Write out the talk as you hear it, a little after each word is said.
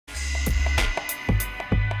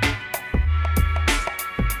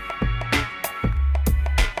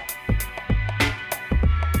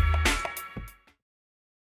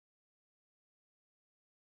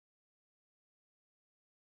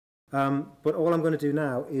But all I'm going to do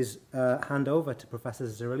now is hand over to Professor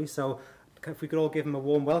Zarrilli. So if we could all give him a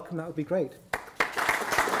warm welcome, that would be great.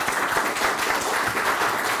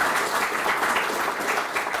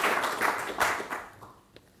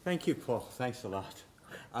 Thank you, Paul. Thanks a lot.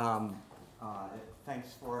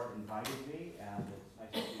 Thanks for inviting me, and it's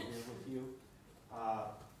nice to be here with you.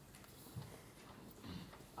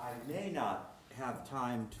 I may not have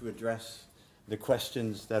time to address the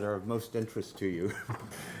questions that are of most interest to you,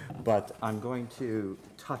 but I'm going to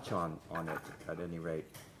touch on it at any rate.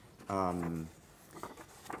 I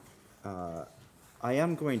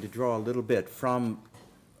am going to draw a little bit from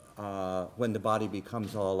When the Body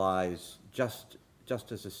Becomes All Eyes, just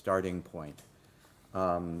as a starting point.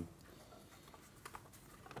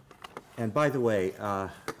 And by the way, I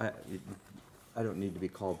don't need to be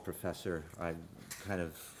called professor. I'm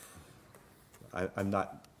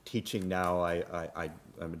not teaching now. I'm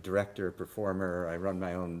a director, performer. I run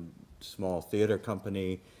my own small theater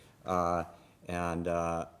company, and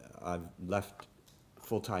I've left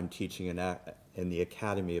full-time teaching in the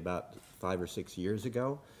academy about 5 or 6 years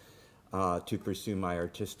ago to pursue my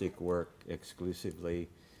artistic work exclusively.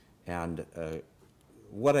 And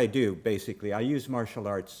what I do, basically, I use martial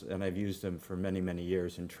arts, and I've used them for many, many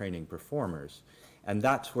years in training performers. And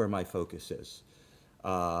that's where my focus is.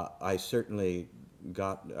 I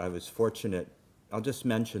was fortunate. I'll just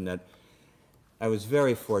mention that I was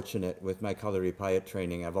very fortunate with my Kalaripayattu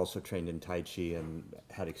training. I've also trained in Tai Chi and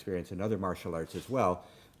had experience in other martial arts as well.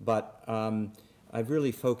 But I've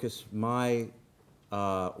really focused my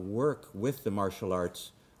work with the martial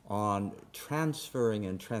arts on transferring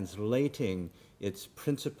and translating its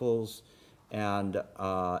principles and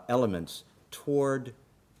elements toward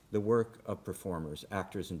the work of performers,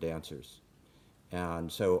 actors and dancers.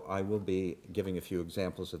 And so I will be giving a few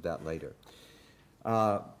examples of that later.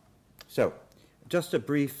 So just a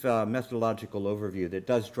brief methodological overview that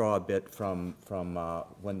does draw a bit from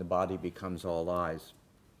When the Body Becomes All Eyes.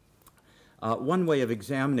 One way of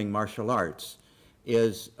examining martial arts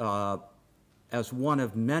is as one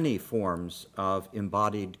of many forms of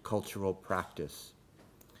embodied cultural practice,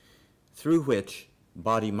 through which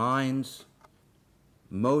body-minds,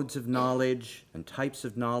 modes of knowledge and types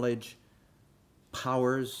of knowledge,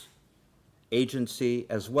 powers, agency,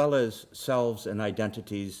 as well as selves and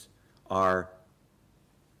identities are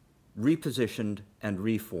repositioned and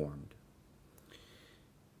reformed.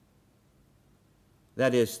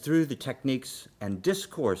 That is, through the techniques and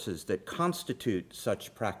discourses that constitute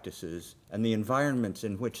such practices and the environments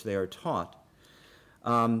in which they are taught,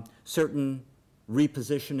 certain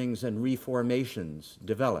repositionings and reformations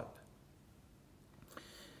develop.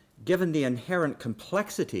 Given the inherent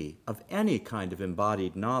complexity of any kind of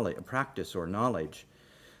embodied knowledge, practice or knowledge,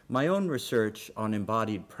 my own research on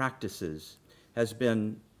embodied practices has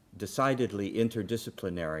been decidedly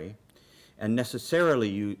interdisciplinary and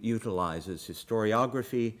necessarily utilizes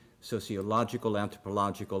historiography, sociological,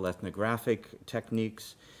 anthropological, ethnographic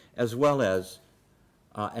techniques, as well as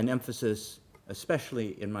an emphasis,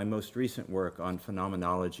 especially in my most recent work, on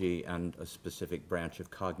phenomenology and a specific branch of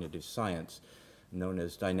cognitive science known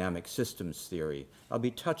as dynamic systems theory. I'll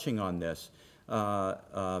be touching on this.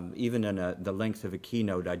 Even in the length of a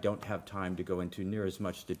keynote, I don't have time to go into near as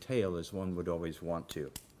much detail as one would always want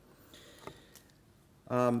to.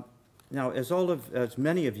 Now, as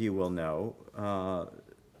many of you will know,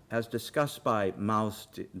 as discussed by Mauss,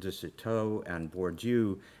 de Citeaux, and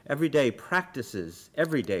Bourdieu, everyday practices,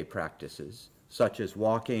 such as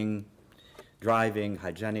walking, driving,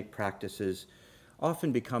 hygienic practices,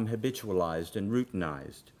 often become habitualized and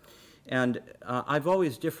routinized. And I've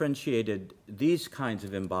always differentiated these kinds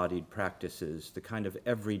of embodied practices, the kind of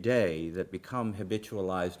everyday that become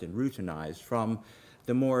habitualized and routinized, from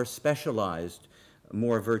the more specialized,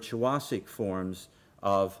 more virtuosic forms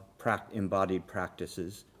of embodied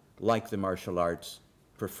practices, like the martial arts,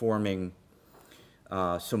 performing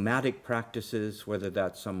somatic practices, whether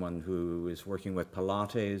that's someone who is working with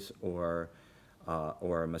Pilates or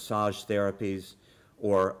massage therapies,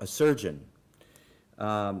 or a surgeon.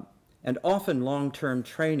 And often long-term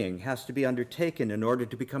training has to be undertaken in order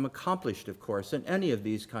to become accomplished, of course, in any of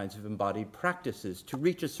these kinds of embodied practices to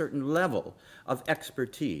reach a certain level of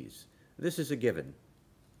expertise. This is a given.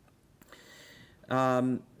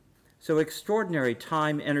 So extraordinary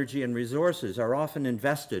time, energy, and resources are often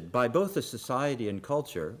invested by both the society and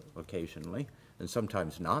culture, occasionally, and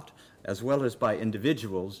sometimes not, as well as by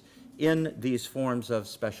individuals in these forms of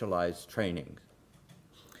specialized training,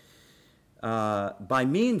 by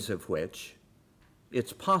means of which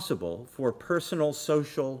it's possible for personal,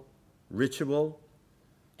 social, ritual,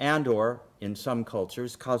 and/or in some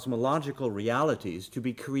cultures, cosmological realities to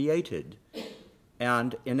be created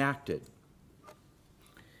and enacted.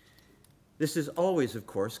 This is always, of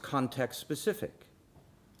course, context-specific.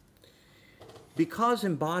 Because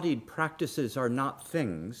embodied practices are not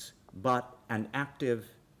things, but an active,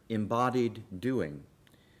 embodied doing,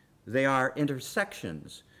 they are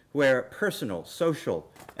intersections where personal,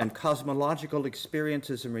 social, and cosmological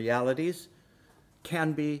experiences and realities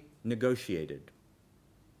can be negotiated,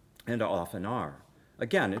 and often are.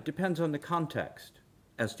 Again, it depends on the context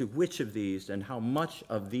as to which of these and how much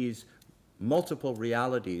of these multiple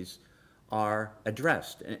realities are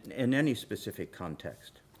addressed in any specific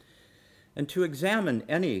context. And to examine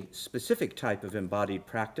any specific type of embodied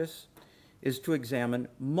practice is to examine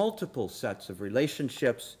multiple sets of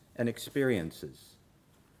relationships and experiences.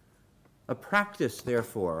 A practice,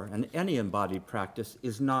 therefore, and any embodied practice,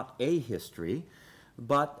 is not a history,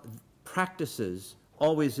 but practices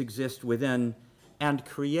always exist within and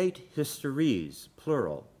create histories,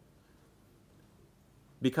 plural.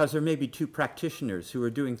 Because there may be two practitioners who are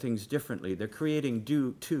doing things differently. They're creating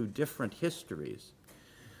two different histories.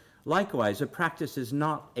 Likewise, a practice is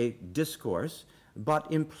not a discourse,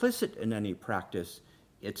 but implicit in any practice,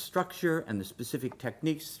 its structure and the specific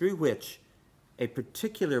techniques through which a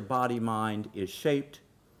particular body-mind is shaped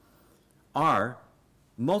are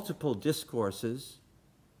multiple discourses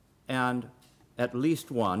and at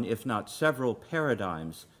least one, if not several,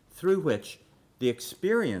 paradigms through which the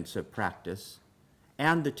experience of practice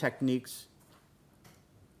and the techniques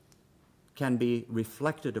can be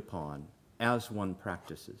reflected upon as one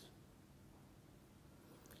practices.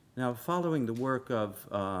 Now, following the work of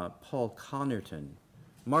Paul Connerton,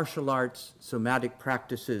 martial arts, somatic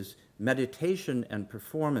practices, meditation, and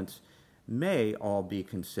performance may all be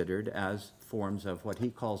considered as forms of what he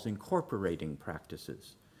calls incorporating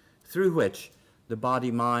practices, through which the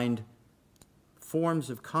body-mind forms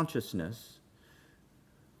of consciousness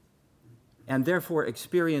and therefore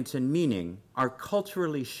experience and meaning are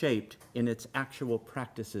culturally shaped in its actual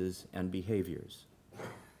practices and behaviors.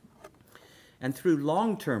 And through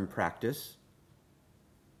long-term practice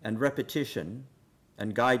and repetition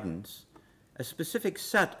and guidance, a specific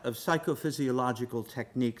set of psychophysiological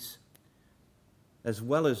techniques as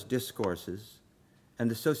well as discourses and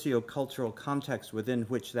the socio-cultural context within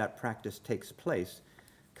which that practice takes place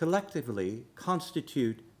collectively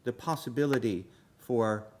constitute the possibility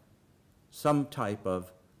for some type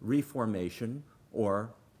of reformation,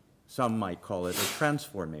 or some might call it a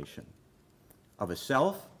transformation of a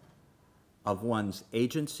self, of one's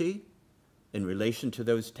agency in relation to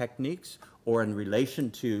those techniques or in relation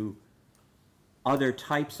to other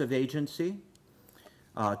types of agency,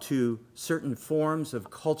 to certain forms of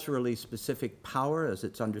culturally specific power as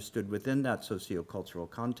it's understood within that sociocultural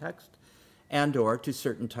context, and or to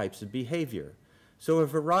certain types of behavior. So a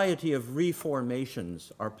variety of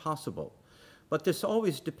reformations are possible. But this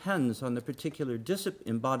always depends on the particular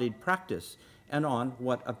embodied practice and on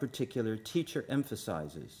what a particular teacher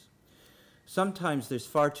emphasizes. Sometimes there's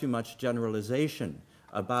far too much generalization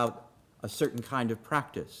about a certain kind of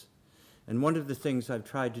practice. And one of the things I've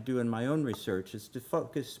tried to do in my own research is to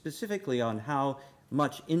focus specifically on how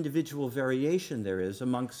much individual variation there is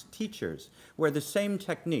amongst teachers, where the same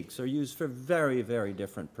techniques are used for very, very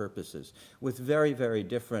different purposes, with very, very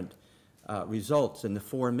different results in the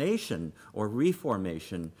formation or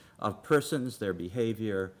reformation of persons, their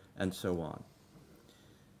behavior, and so on.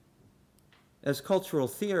 As cultural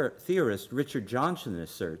theorist Richard Johnson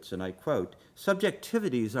asserts, and I quote,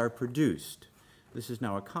 "Subjectivities are produced." This is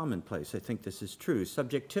now a commonplace. I think this is true.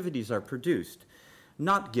 Subjectivities are produced,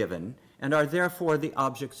 not given, and are therefore the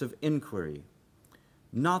objects of inquiry,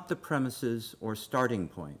 not the premises or starting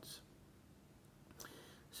points.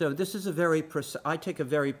 So this is I take a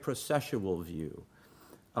very processual view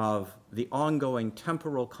of the ongoing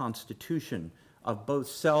temporal constitution of both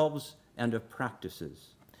selves and of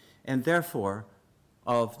practices, and therefore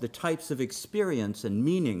of the types of experience and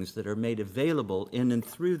meanings that are made available in and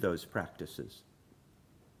through those practices.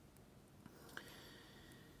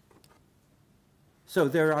 So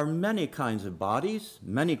there are many kinds of bodies,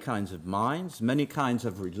 many kinds of minds, many kinds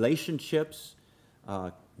of relationships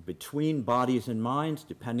between bodies and minds,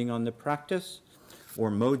 depending on the practice, or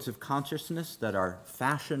modes of consciousness that are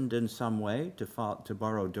fashioned in some way, to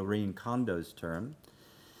borrow Doreen Kondo's term.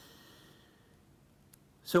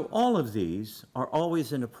 So all of these are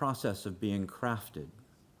always in a process of being crafted.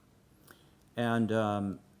 And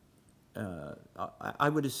I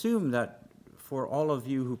would assume that for all of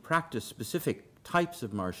you who practice specific types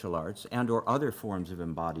of martial arts and or other forms of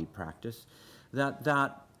embodied practice,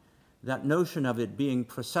 that notion of it being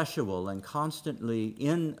processual and constantly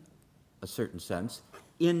in a certain sense,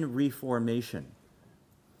 in reformation.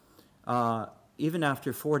 Even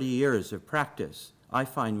after 40 years of practice, I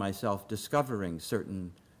find myself discovering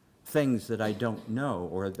certain things that I don't know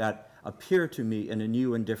or that appear to me in a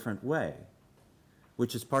new and different way,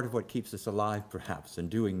 which is part of what keeps us alive, perhaps, in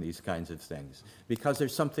doing these kinds of things, because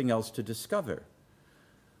there's something else to discover.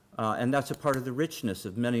 And that's a part of the richness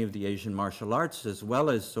of many of the Asian martial arts, as well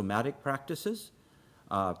as somatic practices,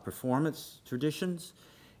 performance traditions.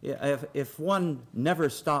 If one never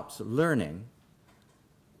stops learning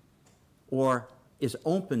or is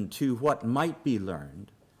open to what might be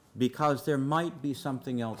learned, because there might be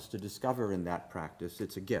something else to discover in that practice,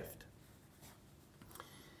 it's a gift.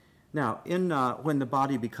 Now, in When the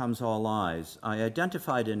Body Becomes All Eyes, I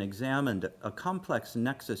identified and examined a complex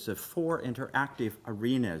nexus of 4 interactive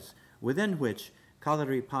arenas within which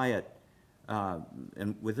Kalaripayattu,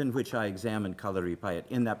 and within which I examined Kalaripayattu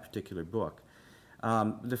in that particular book.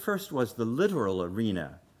 The first was the literal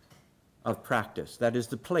arena of practice, that is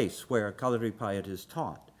the place where Kalaripayattu is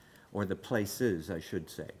taught, or the places, I should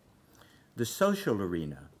say. The social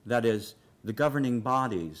arena, that is the governing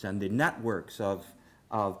bodies and the networks of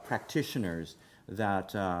practitioners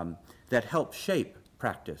that help shape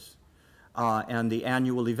practice, and the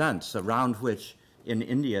annual events around which, in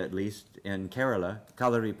India at least, in Kerala,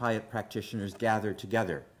 Kalaripayattu practitioners gather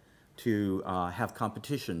together to have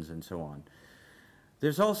competitions and so on.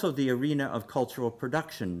 There's also the arena of cultural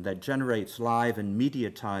production that generates live and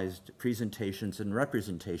mediatized presentations and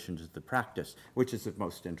representations of the practice, which is of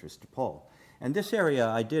most interest to Paul. And this area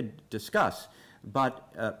I did discuss,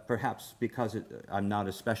 but perhaps because I'm not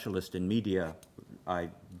a specialist in media, I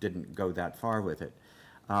didn't go that far with it.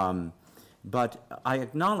 But I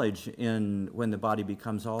acknowledge in When the Body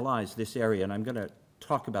Becomes All Eyes this area, and I'm going to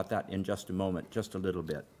talk about that in just a moment, just a little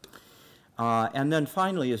bit. And then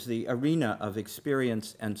finally is the arena of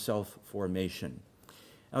experience and self-formation.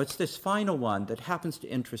 Now, it's this final one that happens to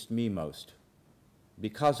interest me most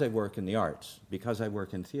because I work in the arts, because I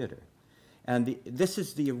work in theater. And this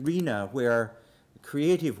is the arena where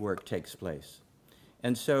creative work takes place.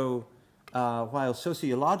 And so while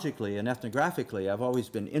sociologically and ethnographically I've always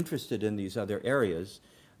been interested in these other areas,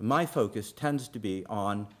 my focus tends to be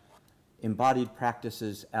on embodied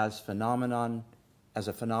practices as a phenomenon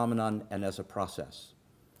and as a process.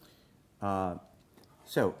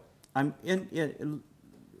 So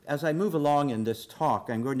as I move along in this talk,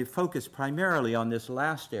 I'm going to focus primarily on this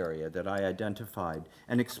last area that I identified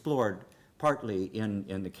and explored partly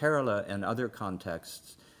in the Kerala and other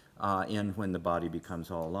contexts in When the Body Becomes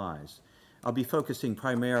All Eyes. I'll be focusing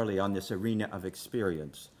primarily on this arena of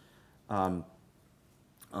experience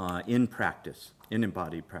in practice, in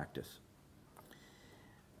embodied practice.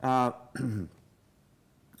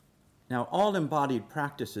 Now, all embodied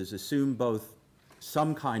practices assume both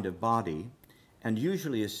some kind of body and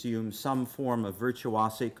usually assume some form of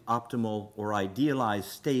virtuosic, optimal, or idealized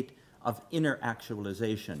state of inner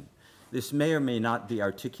actualization. This may or may not be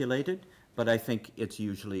articulated, but I think it's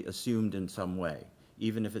usually assumed in some way,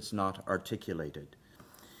 even if it's not articulated.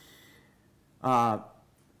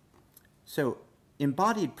 So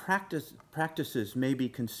embodied practices may be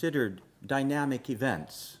considered dynamic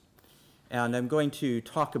events. And I'm going to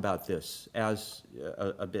talk about this as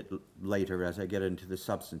a bit later as I get into the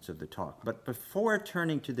substance of the talk. But before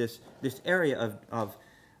turning to this area of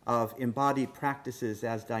embodied practices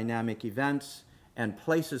as dynamic events and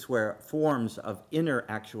places where forms of inner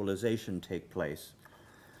actualization take place,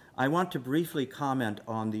 I want to briefly comment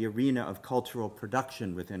on the arena of cultural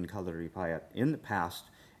production within Kalaripayattu in the past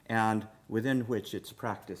and within which it's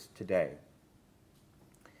practiced today.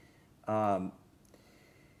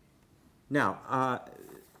 Now,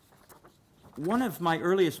 one of my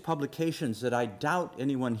earliest publications that I doubt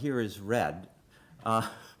anyone here has read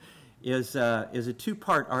is a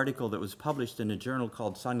two-part article that was published in a journal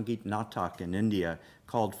called Sangeet Natak in India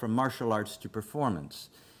called From Martial Arts to Performance.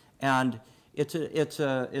 And it's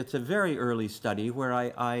a very early study where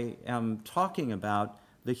I am talking about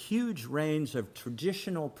the huge range of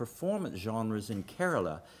traditional performance genres in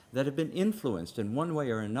Kerala that have been influenced in one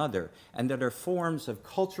way or another and that are forms of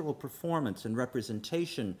cultural performance and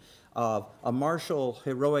representation of a martial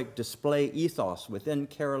heroic display ethos within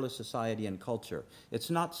Kerala society and culture.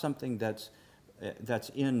 It's not something that's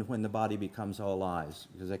in When the Body Becomes All Eyes,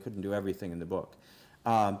 because I couldn't do everything in the book.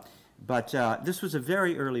 But this was a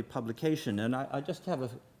very early publication, and I just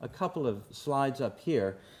have a couple of slides up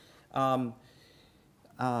here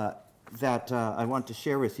that I want to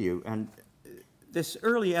share with you. And this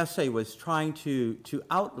early essay was trying to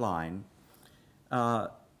outline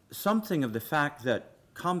something of the fact that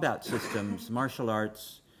combat systems, martial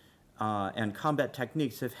arts, and combat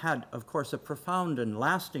techniques have had, of course, a profound and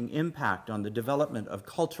lasting impact on the development of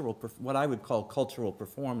cultural, what I would call cultural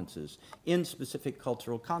performances in specific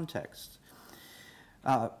cultural contexts.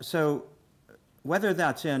 So whether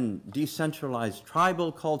that's in decentralized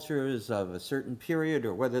tribal cultures of a certain period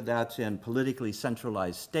or whether that's in politically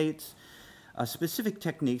centralized states, specific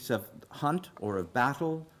techniques of hunt or of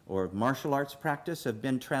battle or of martial arts practice have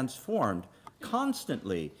been transformed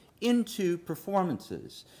constantly into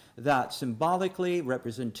performances that symbolically,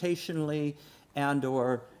 representationally, and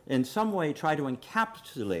or in some way try to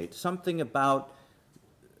encapsulate something about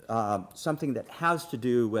something that has to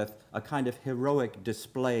do with a kind of heroic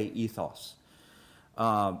display ethos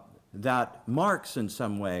that marks in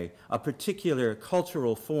some way a particular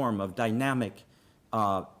cultural form of dynamic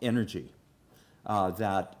energy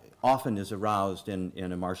that often is aroused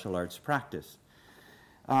in a martial arts practice.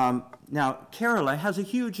 Now, Kerala has a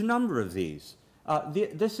huge number of these.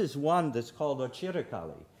 This is one that's called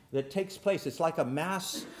Ochirikali that takes place. It's like a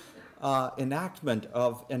mass enactment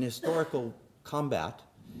of an historical combat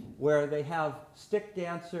where they have stick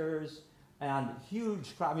dancers and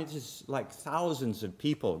huge crowd. I mean, it's like thousands of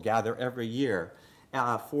people gather every year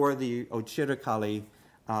for the Ochirikali.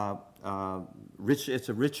 It's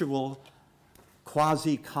a ritual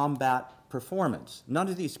quasi-combat performance. None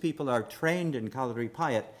of these people are trained in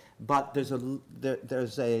Kalaripayattu, but there's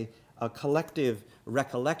a collective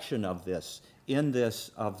recollection of this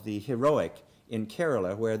of the heroic in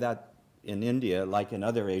Kerala, where that in India, like in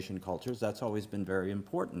other Asian cultures, that's always been very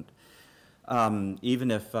important.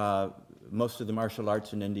 Even if most of the martial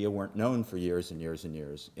arts in India weren't known for years and years and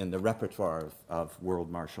years in the repertoire of world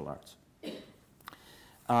martial arts.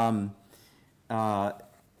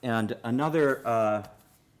 And another,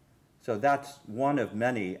 so that's one of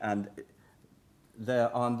many. And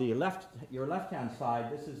on the left, your left-hand side,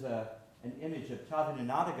 this is an image of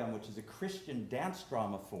Chavinanadagam, which is a Christian dance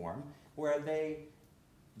drama form, where they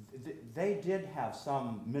did have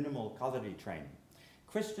some minimal Kalari training.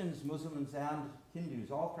 Christians, Muslims, and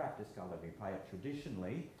Hindus all practice Kalaripayattu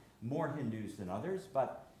traditionally, more Hindus than others,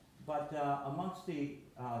 but amongst the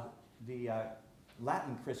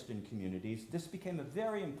Latin Christian communities, this became a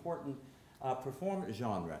very important performance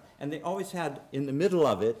genre. And they always had, in the middle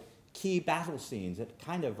of it, key battle scenes that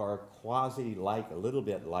kind of are quasi-like, a little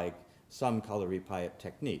bit like some Kalaripayattu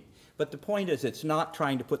technique. But the point is, it's not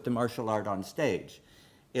trying to put the martial art on stage.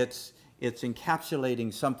 It's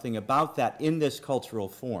encapsulating something about that in this cultural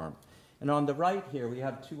form. And on the right here, we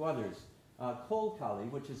have two others. Kolkali,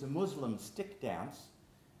 which is a Muslim stick dance.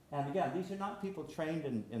 And again, these are not people trained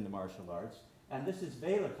in the martial arts. And this is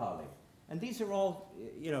Velakali. And these are all,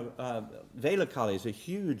 you know, Velakali is a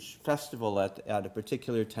huge festival at a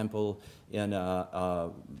particular temple in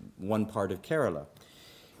one part of Kerala.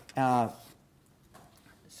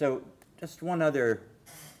 So just one other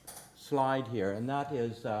slide here, and that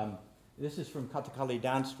is, this is from Kathakali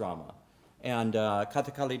dance drama. And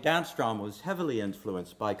Kathakali dance drama was heavily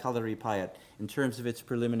influenced by Kalaripayattu in terms of its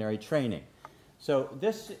preliminary training. So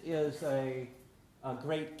this is a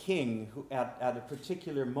great king who, at a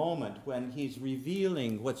particular moment when he's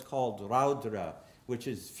revealing what's called Raudra, which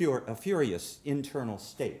is a furious internal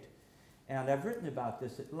state. And I've written about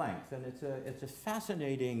this at length, and it's a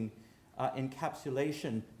fascinating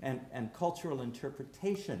encapsulation and cultural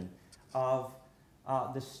interpretation of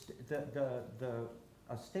a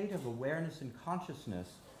state of awareness and consciousness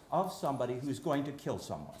of somebody who's going to kill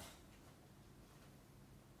someone.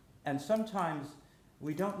 And sometimes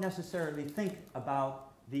we don't necessarily think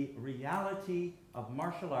about the reality of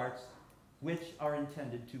martial arts which are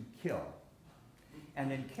intended to kill.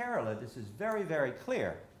 And in Kerala, this is very, very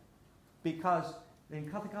clear, because in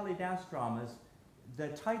Kathakali dance dramas, the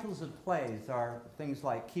titles of plays are things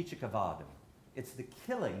like Kichikavadam. It's the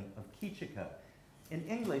killing of Kichika. In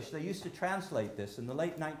English, they used to translate this in the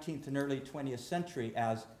late 19th and early 20th century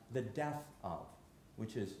as the death of,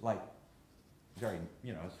 which is like very,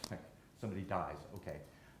 you know, it's like somebody dies, okay.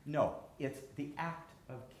 No, it's the act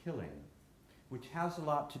of killing, which has a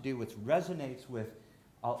lot to do with, resonates with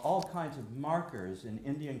all kinds of markers in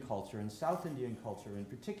Indian culture, and South Indian culture in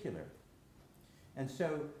particular. And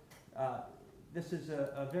so this is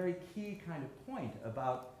a very key kind of point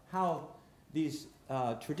about how these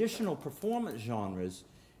traditional performance genres,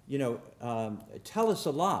 you know, tell us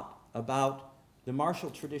a lot about the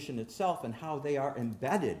martial tradition itself and how they are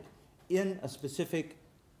embedded in a specific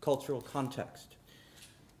cultural context.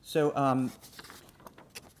 So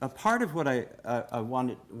a part of what I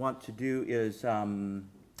want to do is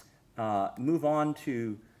move on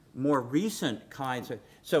to more recent kinds of,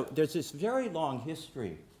 so there's this very long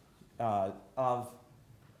history of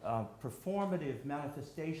performative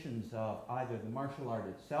manifestations of either the martial art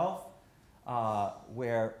itself,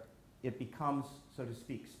 where it becomes, so to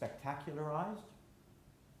speak, spectacularized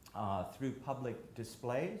through public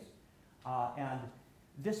displays. And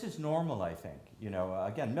this is normal, I think. You know,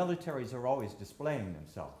 again, militaries are always displaying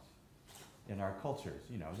themselves in our cultures.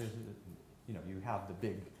 You know, you have the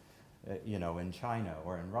big, you know, in China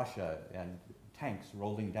or in Russia, and tanks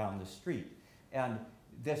rolling down the street. And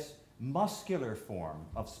this muscular form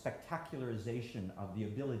of spectacularization of the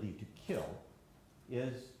ability to kill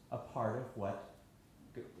is a part of what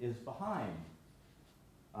is behind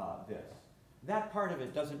this. That part of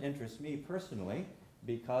it doesn't interest me personally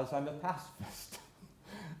because I'm a pacifist.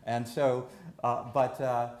 And so, but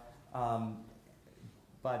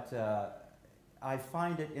I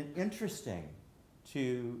find it interesting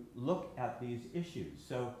to look at these issues.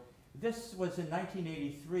 So this was in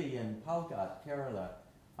 1983 in Palghat, Kerala,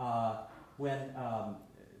 when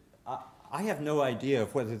I have no idea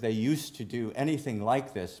of whether they used to do anything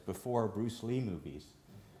like this before Bruce Lee movies,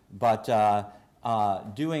 but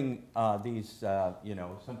doing these, you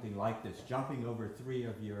know, something like this, jumping over 3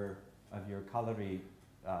 of your Kalari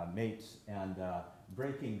mates and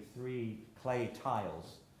breaking 3 clay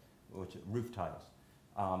tiles, which roof tiles.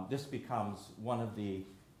 This becomes one of the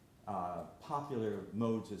popular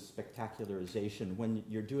modes of spectacularization when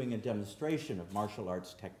you're doing a demonstration of martial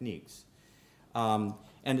arts techniques. And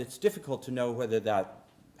it's difficult to know whether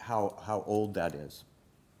how old that is.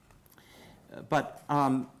 But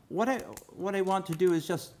what I want to do is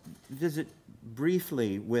just visit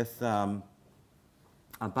briefly with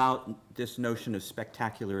about this notion of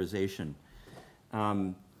spectacularization.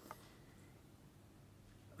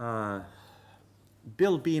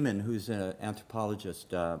 Bill Beeman, who's an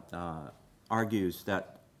anthropologist, argues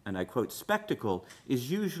that, and I quote, "Spectacle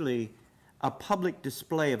is usually a public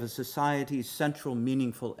display of a society's central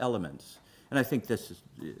meaningful elements." And I think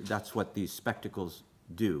that's what these spectacles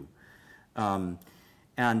do. As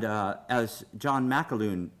John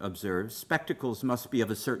McAloon observes, spectacles must be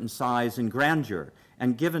of a certain size and grandeur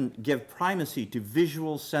and give primacy to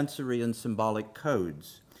visual, sensory, and symbolic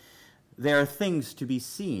codes. They are things to be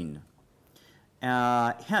seen.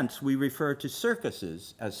 Hence, we refer to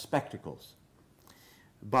circuses as spectacles,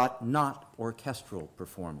 but not orchestral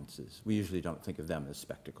performances. We usually don't think of them as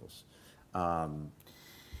spectacles.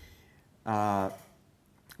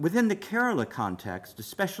 Within the Kerala context,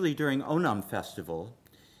 especially during Onam festival,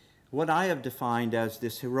 what I have defined as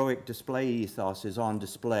this heroic display ethos is on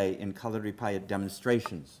display in Kalaripayattu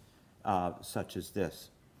demonstrations such as this.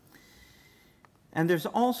 And there's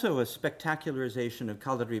also a spectacularization of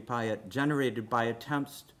Kalaripayattu generated by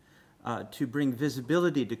attempts to bring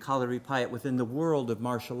visibility to Kalaripayattu within the world of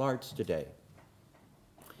martial arts today.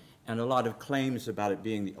 And a lot of claims about it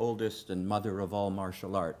being the oldest and mother of all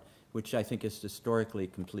martial art, which I think is historically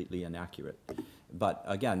completely inaccurate. But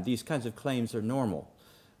again, these kinds of claims are normal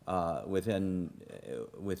within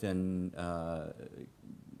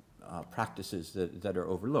practices that are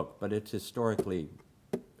overlooked, but it's historically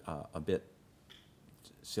a bit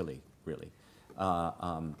silly, really.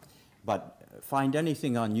 But find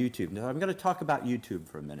anything on YouTube. Now, I'm going to talk about YouTube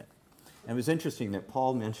for a minute. And it was interesting that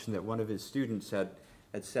Paul mentioned that one of his students had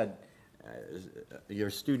said, your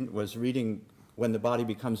student was reading When the Body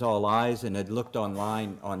Becomes All Eyes and had looked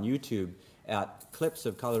online on YouTube at clips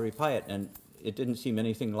of Kalaripayattu, and it didn't seem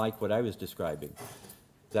anything like what I was describing.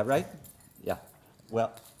 Is that right? Yeah.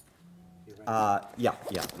 Well, yeah.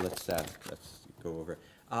 Let's go over it.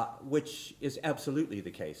 Which is absolutely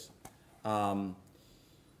the case. And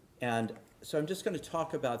so I'm just going to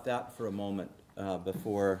talk about that for a moment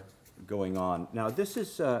before going on. Now, this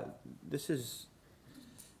is a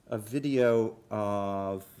video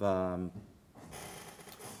of.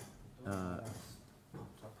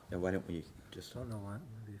 Yeah, why don't we just? I don't know why.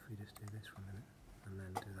 Maybe if we just do this for a minute and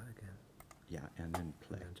then do that again. Yeah, and then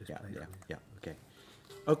play. And just play yeah. Okay.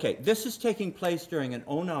 Okay, this is taking place during an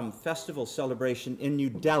Onam festival celebration in New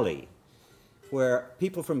Delhi, where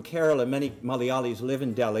people from Kerala, many Malayalis live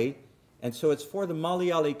in Delhi, and so it's for the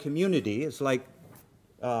Malayali community. It's like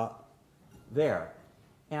there,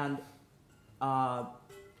 and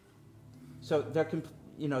so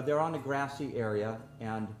they're on a grassy area,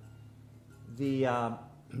 and the I'm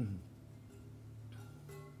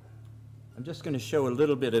just going to show a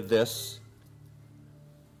little bit of this.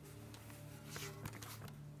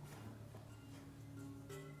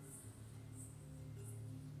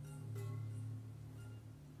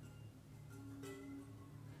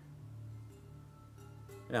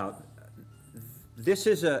 Now, this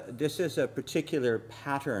is a particular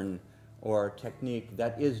pattern or technique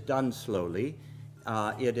that is done slowly,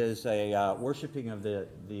 It is a worshiping of the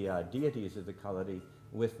deities of the Kalari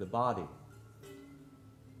with the body.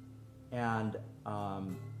 And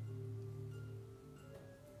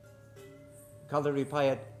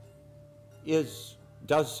Kalaripayattu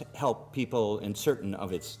does help people in certain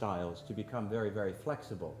of its styles to become very, very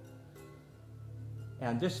flexible.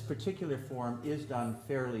 And this particular form is done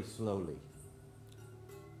fairly slowly.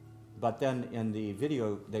 But then in the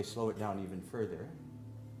video, they slow it down even further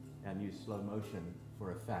and use slow motion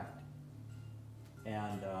for effect.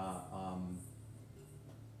 And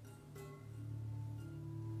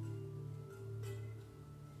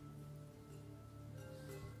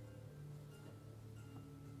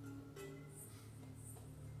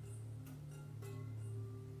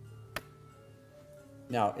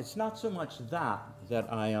now, it's not so much that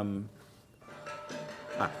I am,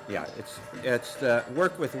 yeah, it's the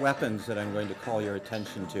work with weapons that I'm going to call your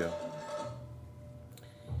attention to.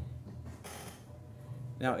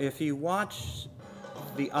 Now, if you watch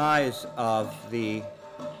the eyes of the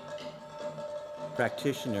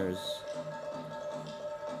practitioners,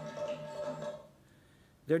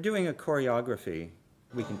 they're doing a choreography.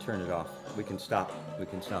 We can turn it off. We can stop it.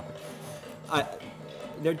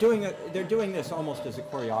 They're doing this almost as a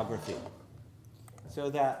choreography,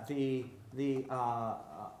 so that the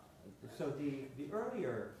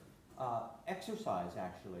earlier exercise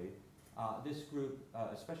actually, this group,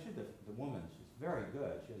 especially the woman, she's very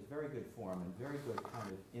good. She has very good form and very good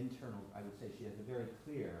kind of internal. I would say she has a very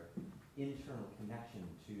clear internal connection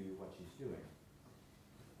to what she's doing.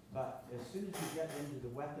 But as soon as you get into the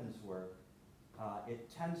weapons work, it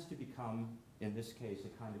tends to become, in this case, a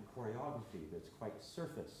kind of choreography that's quite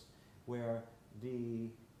surface, where the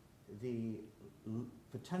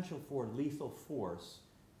potential for lethal force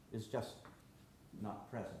is just not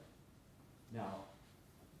present. Now,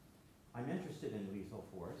 I'm interested in lethal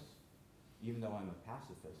force, even though I'm a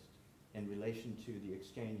pacifist, in relation to the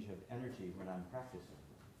exchange of energy when I'm practicing,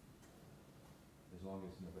 as long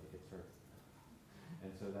as nobody gets hurt.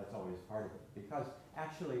 And so that's always part of it. Because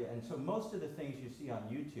actually, and so most of the things you see on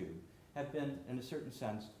YouTube have been, in a certain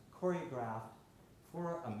sense, choreographed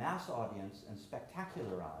for a mass audience and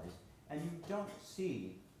spectacularized, and you don't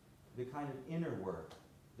see the kind of inner work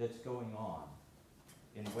that's going on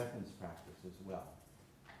in weapons practice as well.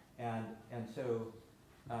 And so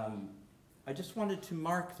I just wanted to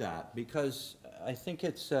mark that, because I think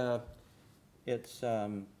it's an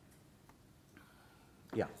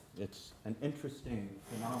interesting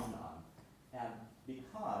phenomenon. And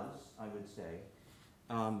because, I would say,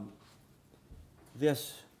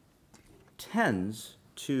 this tends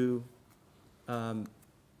to,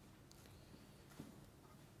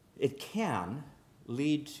 it can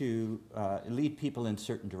lead people in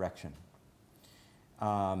certain direction.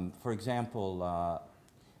 For example,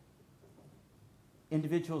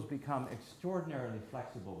 individuals become extraordinarily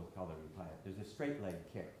flexible with Kalaripayattu. There's a straight leg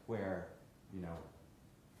kick where, you know,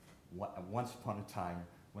 once upon a time,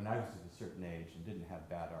 when I was at a certain age and didn't have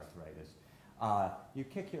bad arthritis, you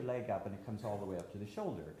kick your leg up and it comes all the way up to the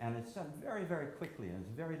shoulder. And it's done very, very quickly, and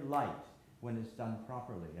it's very light when it's done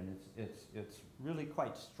properly, and it's really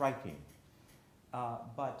quite striking.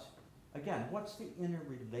 But again, what's the inner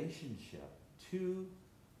relationship to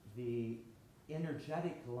the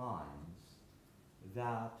energetic lines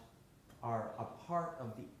that are a part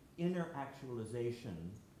of the inner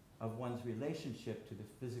actualization of one's relationship to the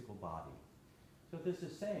physical body? So this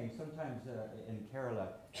is saying, sometimes in Kerala,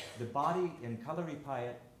 the body, in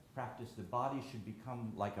Kalaripayattu practice, the body should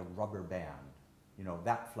become like a rubber band, you know,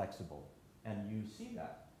 that flexible. And you see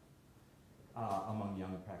that among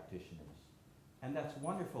young practitioners. And that's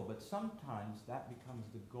wonderful, but sometimes that becomes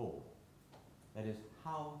the goal. That is,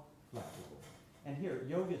 how flexible. And here,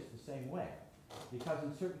 yoga is the same way. Because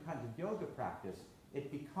in certain kinds of yoga practice,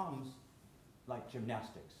 it becomes like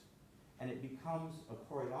gymnastics. And it becomes a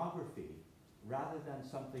choreography rather than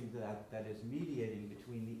something that is mediating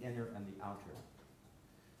between the inner and the outer.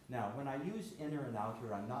 Now, when I use inner and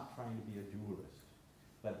outer, I'm not trying to be a dualist.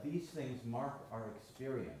 But these things mark our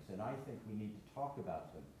experience, and I think we need to talk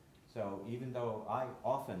about them. So even though I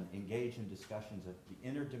often engage in discussions of the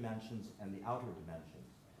inner dimensions and the outer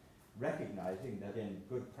dimensions, recognizing that in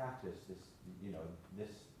good practice,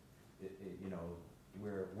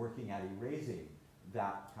 we're working at erasing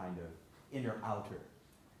that kind of inner-outer.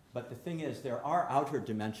 But the thing is, there are outer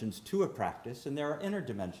dimensions to a practice, and there are inner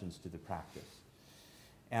dimensions to the practice.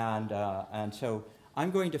 And so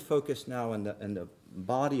I'm going to focus now in the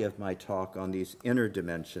body of my talk on these inner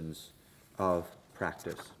dimensions of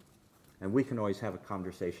practice. And we can always have a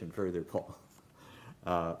conversation further, Paul,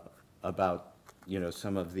 about, you know,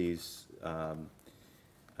 some of these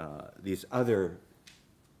other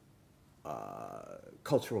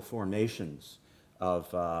cultural formations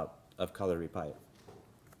of Kalaripayattu.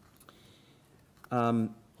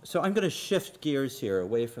 So I'm going to shift gears here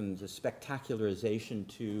away from the spectacularization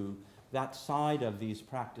to that side of these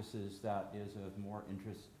practices that is of more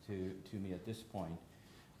interest to me at this point,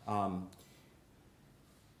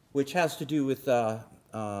 which has to do with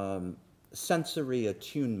sensory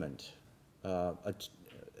attunement,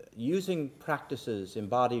 using practices,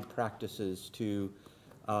 embodied practices, to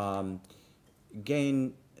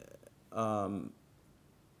gain,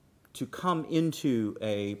 to come into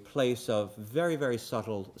a place of very, very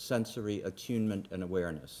subtle sensory attunement and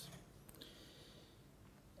awareness.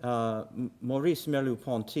 Maurice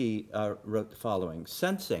Merleau-Ponty wrote the following: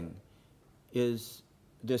 "Sensing is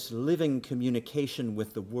this living communication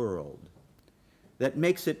with the world that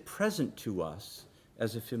makes it present to us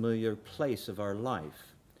as a familiar place of our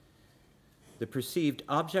life. The perceived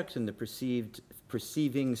object and the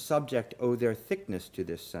perceiving subject owe their thickness to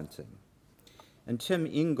this sensing." And Tim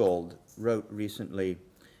Ingold wrote recently,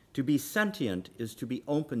 "To be sentient is to be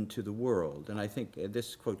open to the world." And I think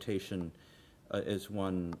this quotation is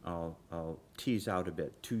one I'll tease out a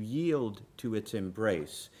bit. "To yield to its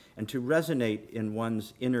embrace and to resonate in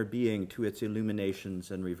one's inner being to its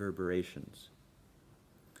illuminations and reverberations."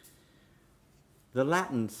 The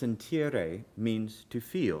Latin sentire means to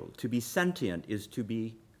feel. To be sentient is to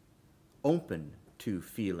be open to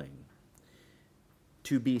feeling,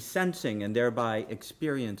 to be sensing and thereby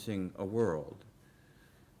experiencing a world.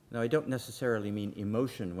 Now, I don't necessarily mean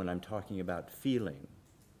emotion when I'm talking about feeling.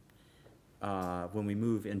 When we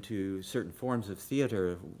move into certain forms of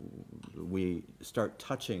theater, we start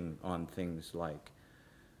touching on things like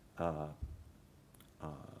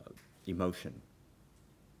emotion.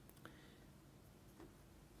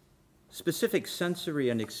 Specific sensory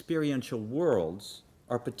and experiential worlds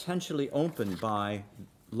are potentially opened by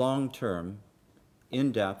long-term,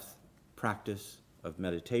 in-depth practice of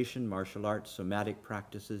meditation, martial arts, somatic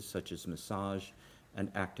practices such as massage,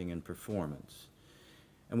 and acting and performance.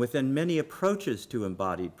 And within many approaches to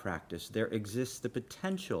embodied practice, there exists the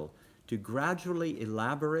potential to gradually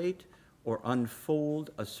elaborate or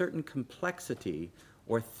unfold a certain complexity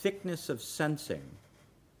or thickness of sensing,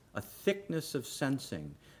 a thickness of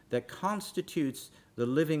sensing that constitutes the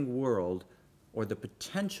living world or the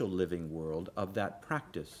potential living world of that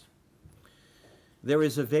practice. There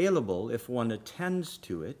is available, if one attends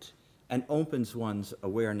to it and opens one's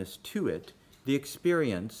awareness to it, the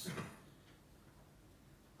experience,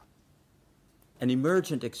 an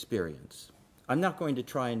emergent experience. I'm not going to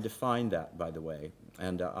try and define that, by the way,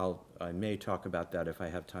 and I may talk about that if I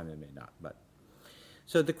have time, I may not.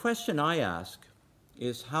 So the question I ask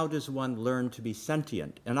is, how does one learn to be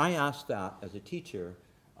sentient? And I ask that as a teacher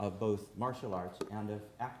of both martial arts and of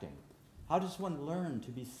acting. How does one learn to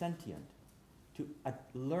be sentient? To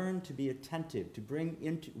learn to be attentive, to bring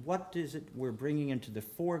into, what is it we're bringing into the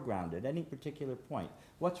foreground at any particular point?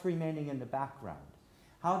 What's remaining in the background?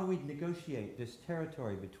 How do we negotiate this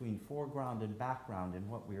territory between foreground and background in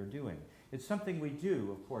what we are doing? It's something we do,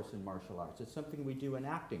 of course, in martial arts. It's something we do in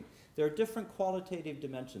acting. There are different qualitative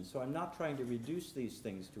dimensions, so I'm not trying to reduce these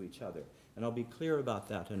things to each other, and I'll be clear about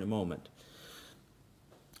that in a moment,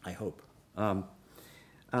 I hope.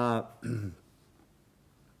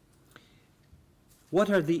 What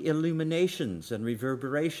are the illuminations and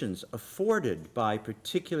reverberations afforded by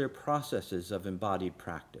particular processes of embodied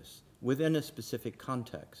practice within a specific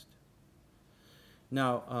context?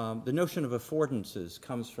 Now, the notion of affordances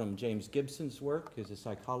comes from James Gibson's work. He's a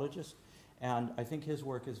psychologist, and I think his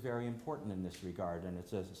work is very important in this regard, and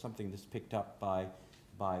it's something that's picked up by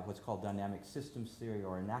what's called dynamic systems theory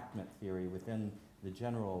or enactment theory within the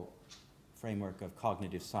general framework of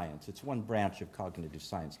cognitive science. It's one branch of cognitive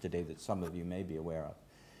science today that some of you may be aware of.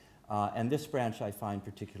 And this branch I find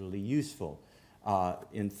particularly useful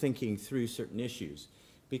in thinking through certain issues,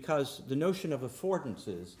 because the notion of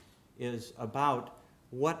affordances is about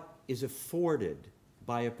what is afforded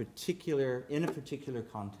by in a particular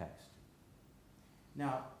context.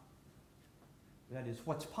 Now, that is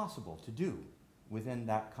what's possible to do within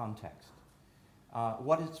that context.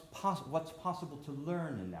 What's possible to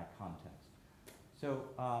learn in that context.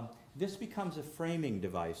 So this becomes a framing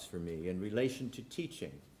device for me in relation to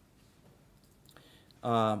teaching.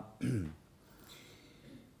 I'm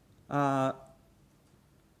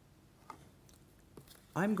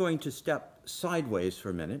going to step sideways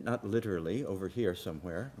for a minute, not literally over here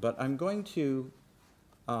somewhere, but I'm going to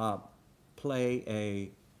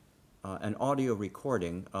play an audio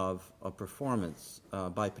recording of a performance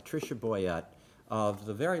by Patricia Boyett of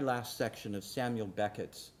the very last section of Samuel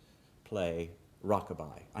Beckett's play,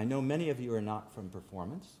 Rockabye. I know many of you are not from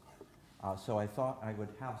performance, So I thought I would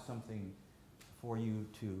have something for you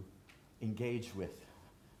to engage with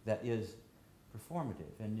that is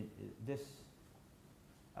performative. And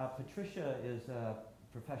Patricia is a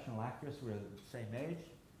professional actress. We're the same age.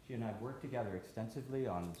 She and I have worked together extensively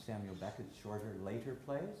on Samuel Beckett's shorter, later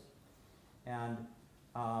plays. And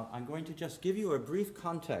I'm going to just give you a brief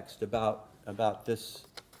context about this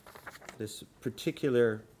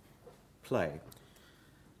particular play.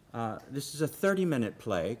 This is a 30-minute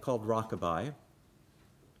play called Rockabye.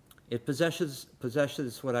 It possesses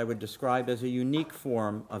what I would describe as a unique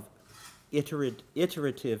form of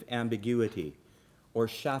iterative ambiguity or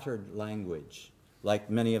shattered language, like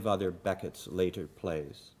many of other Beckett's later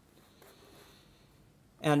plays.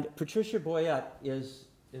 And Patricia Boyett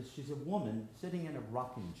she's a woman sitting in a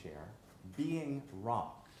rocking chair, being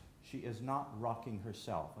rocked. She is not rocking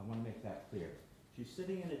herself. I want to make that clear. She's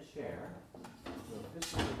sitting in a chair. So if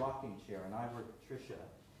this is a rocking chair and I were Patricia,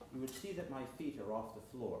 you would see that my feet are off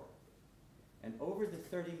the floor. And over the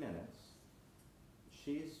 30 minutes,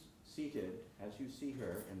 she's seated, as you see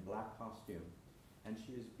her, in black costume, and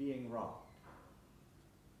she is being rocked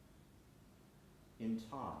in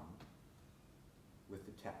time with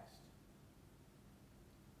the text.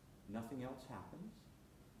 Nothing else happens.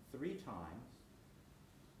 3 times,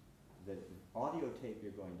 the audio tape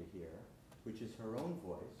you're going to hear, which is her own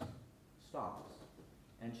voice, stops,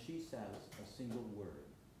 and she says a single word.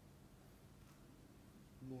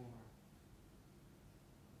 More.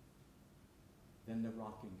 Then the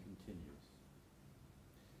rocking continues.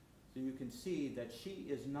 So you can see that she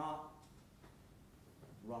is not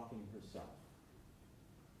rocking herself.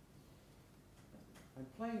 I'm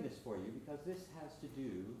playing this for you because this has to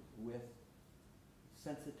do with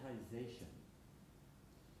sensitization.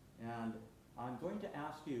 And I'm going to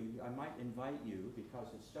ask you, I might invite you, because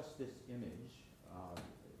it's just this image,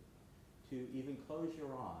 to even close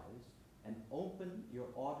your eyes and open your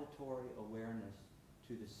auditory awareness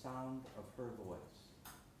to the sound of her voice.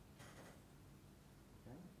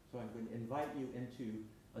 Okay? So I'm going to invite you into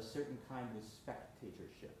a certain kind of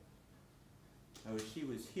spectatorship. Now, if she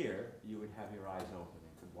was here, you would have your eyes open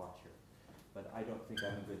and could watch her. But I don't think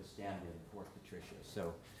I'm a good stand-in for Patricia.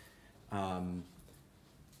 So,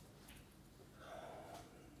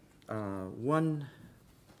 one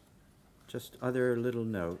just other little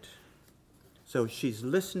note. So she's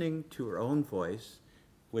listening to her own voice,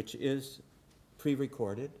 which is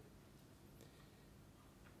pre-recorded.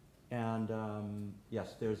 And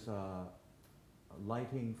yes, there's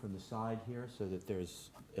lighting from the side here so that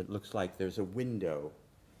it looks like there's a window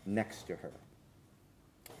next to her.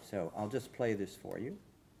 So I'll just play this for you.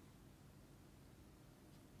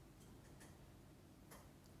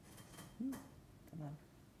 Come on.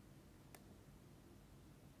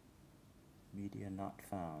 Media not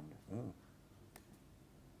found. Oh.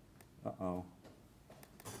 Uh-oh.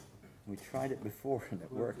 We tried it before and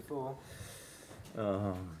it worked. Before.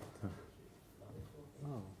 Oh.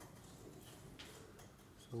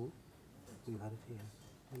 So, we had it here.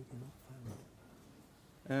 Media not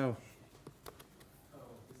found. Oh.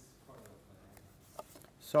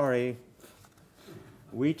 Sorry.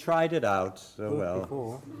 We tried it out so well.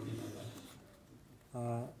 Before.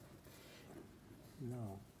 No.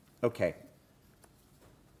 Okay.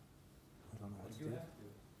 I don't know what to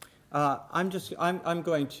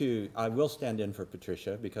do. I will stand in for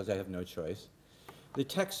Patricia because I have no choice. The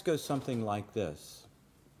text goes something like this.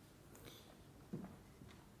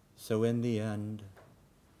 So in the end,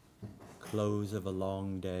 close of a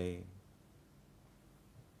long day,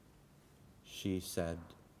 she said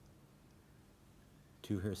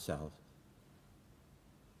to herself,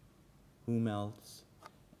 whom else?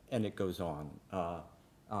 And it goes on.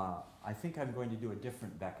 I think I'm going to do a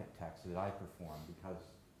different Beckett text that I perform because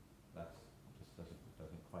that just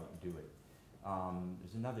doesn't quite do it.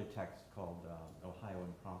 There's another text called Ohio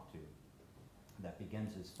Impromptu that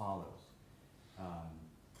begins as follows.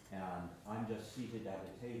 And I'm just seated at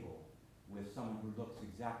a table with someone who looks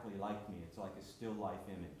exactly like me. It's like a still life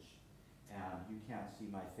image. And you can't see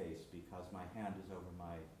my face because my hand is over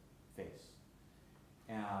my face.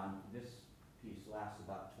 And this piece lasts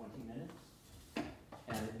about 20 minutes.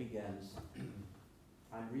 And it begins,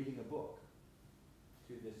 I'm reading a book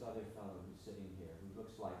to this other fellow who's sitting here, who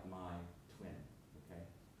looks like my twin, okay?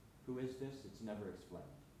 Who is this? It's never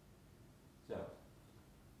explained. So,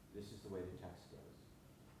 this is the way the text goes.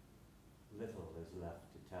 Little is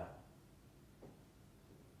left to tell.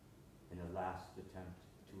 In a last attempt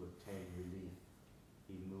to obtain relief,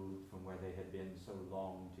 he moved from where they had been so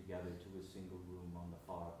long together to a single room on the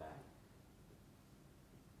far bank.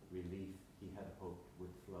 Relief he had hoped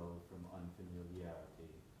would flow from unfamiliarity.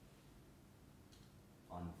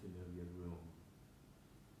 Unfamiliar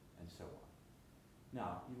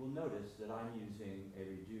Now, you will notice that I'm using a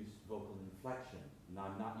reduced vocal inflection, and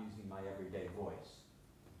I'm not using my everyday voice.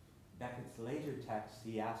 Beckett's later texts,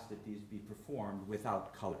 he asked that these be performed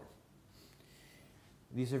without color.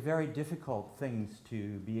 These are very difficult things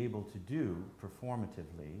to be able to do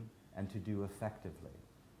performatively and to do effectively.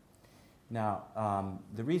 Now,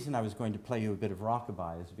 the reason I was going to play you a bit of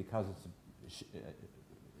rockabye is because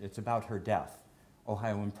it's about her death.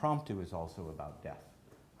 Ohio Impromptu is also about death.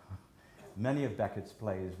 Many of Beckett's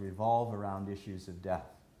plays revolve around issues of death.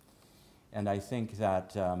 And I think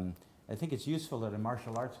that I think it's useful at a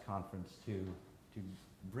martial arts conference to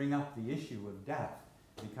bring up the issue of death,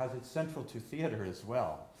 because it's central to theater as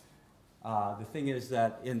well. The thing is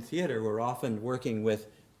that in theater we're often working with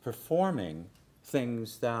performing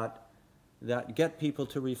things that get people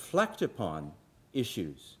to reflect upon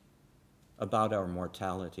issues about our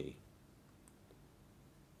mortality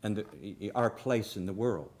and our place in the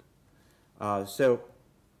world.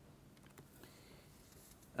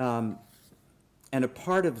 And a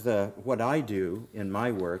part of what I do in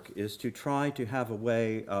my work is to try to have a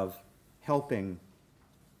way of helping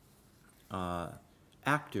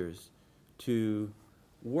actors to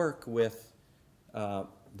work with the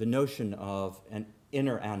notion of an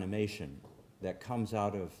inner animation that comes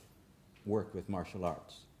out of work with martial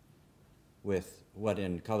arts, with what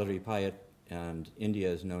in Kalaripayattu and India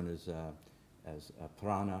is known as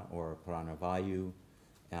prana or pranavayu,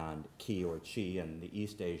 and ki or chi in the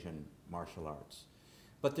East Asian martial arts.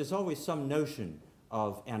 But there's always some notion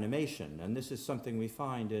of animation, and this is something we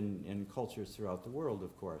find in cultures throughout the world,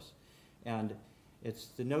 of course. And it's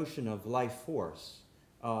the notion of life force,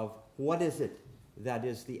 of what is it that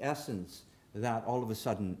is the essence that all of a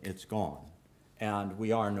sudden it's gone, and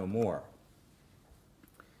we are no more.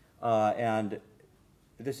 And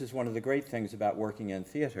this is one of the great things about working in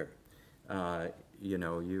theater. You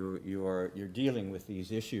know, you're dealing with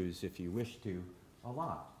these issues, if you wish to, a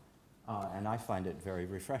lot. And I find it very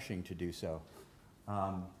refreshing to do so.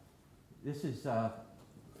 This is a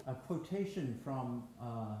quotation from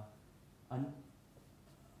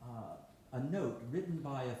a note written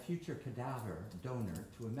by a future cadaver donor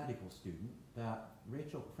to a medical student that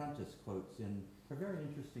Rachel Prentice quotes in her very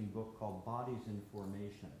interesting book called Bodies in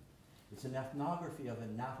Formation. It's an ethnography of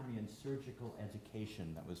anatomy and surgical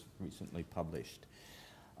education that was recently published.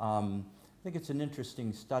 I think it's an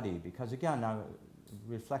interesting study because, again, I'm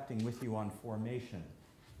reflecting with you on formation,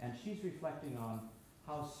 and she's reflecting on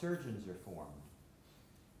how surgeons are formed.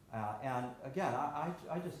 And again,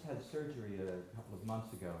 I just had surgery a couple of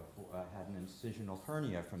months ago. I had an incisional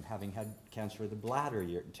hernia from having had cancer of the bladder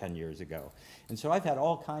 10 years ago. And so I've had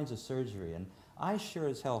all kinds of surgery, and I sure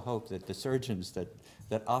as hell hope that the surgeons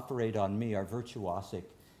that operate on me are virtuosic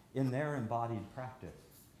in their embodied practice.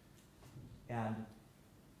 And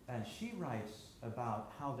she writes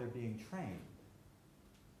about how they're being trained.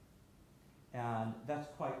 And that's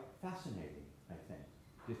quite fascinating, I think,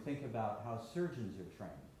 to think about how surgeons are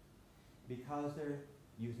trained. Because they're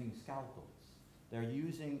using scalpels. They're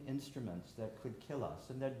using instruments that could kill us,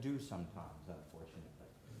 and that do sometimes, unfortunately.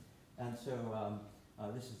 And so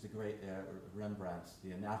this is the great Rembrandt's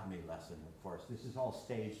The Anatomy Lesson, of course. This is all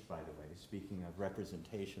staged, by the way, speaking of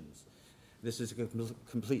representations. This is a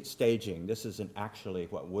complete staging. This isn't actually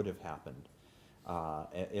what would have happened.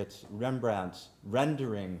 It's Rembrandt's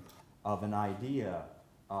rendering of an idea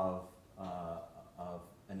of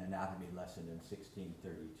an anatomy lesson in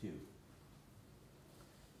 1632.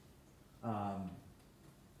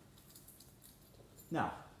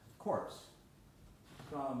 Now, corpse,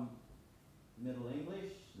 from Middle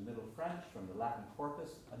English, Middle French, from the Latin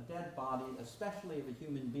corpus, a dead body, especially of a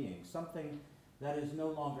human being, something that is no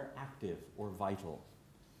longer active or vital.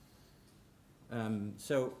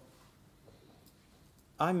 So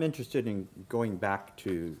I'm interested in going back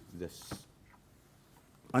to this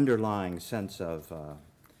underlying sense of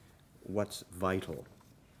what's vital,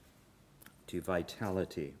 to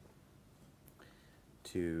vitality,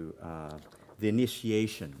 to the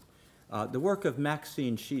initiation. The work of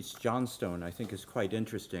Maxine Sheets Johnstone, I think, is quite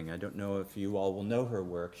interesting. I don't know if you all will know her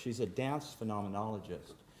work. She's a dance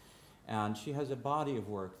phenomenologist, and she has a body of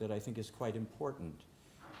work that I think is quite important.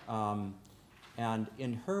 And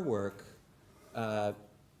in her work,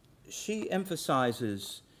 she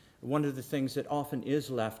emphasizes one of the things that often is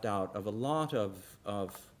left out of a lot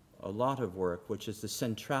of work, which is the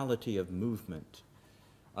centrality of movement,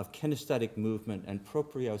 of kinesthetic movement and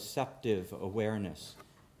proprioceptive awareness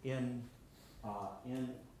in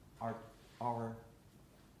our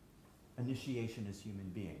initiation as human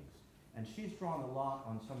beings. And she's drawn a lot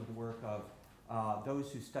on some of the work of those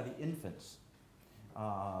who study infants.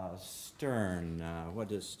 Stern.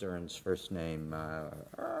 What is Stern's first name?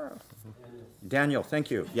 Daniel,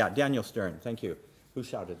 thank you. Yeah, Daniel Stern, thank you. Who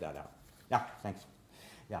shouted that out? Yeah, thanks.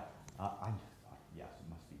 Yeah, yes, it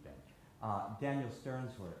must be Ben. Daniel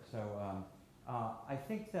Stern's work. So I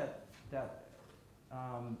think that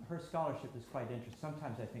her scholarship is quite interesting.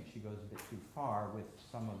 Sometimes I think she goes a bit too far with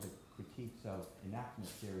some of the critiques of enactment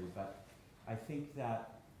theory, but I think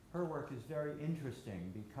that her work is very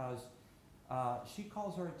interesting because she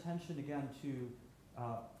calls our attention again to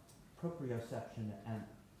proprioception and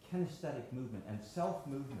kinesthetic movement and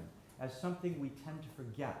self-movement as something we tend to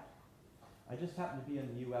forget. I just happened to be in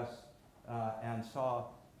the US and saw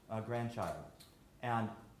a grandchild. And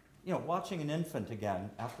watching an infant again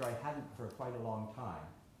after I hadn't for quite a long time,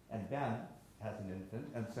 and Ben has an infant,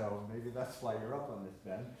 and so maybe that's why you're up on this,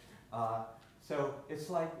 Ben. So it's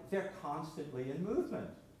like they're constantly in movement.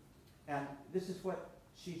 And this is what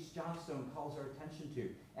Johnstone calls our attention to.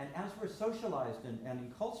 And as we're socialized and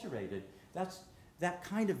enculturated, that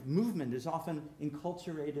kind of movement is often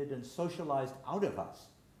enculturated and socialized out of us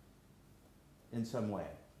in some way.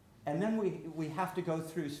 And then we have to go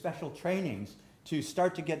through special trainings to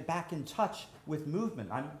start to get back in touch with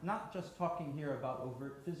movement. I'm not just talking here about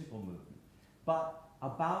overt physical movement, but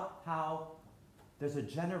about how there's a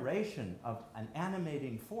generation of an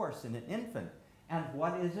animating force in an infant. And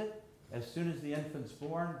what is it? As soon as the infant's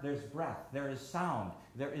born, there's breath, there is sound,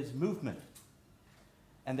 there is movement.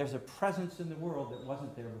 And there's a presence in the world that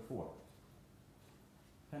wasn't there before.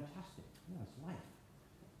 Fantastic. Yeah, it's life.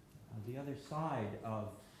 The other side of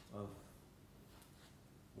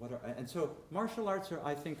what are, and so martial arts are,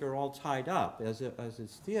 I think, are all tied up as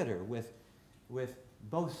is theater with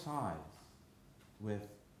both sides, with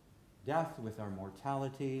death, with our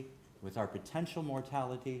mortality, with our potential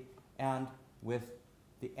mortality, and with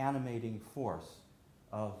the animating force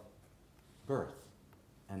of birth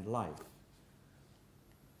and life.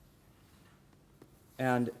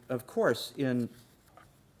 And of course, in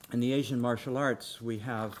the Asian martial arts, we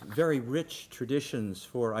have very rich traditions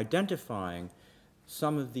for identifying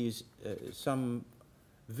some of these, some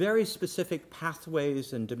very specific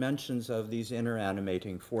pathways and dimensions of these inner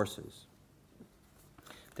animating forces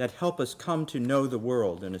that help us come to know the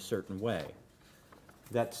world in a certain way,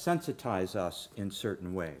 that sensitize us in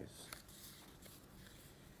certain ways.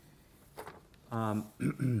 How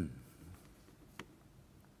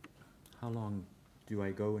long do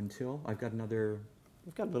I go until? I've got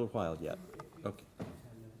a little while yet. Okay.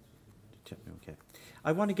 Okay.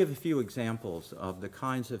 I want to give a few examples of the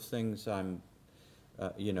kinds of things I'm,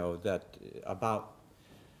 about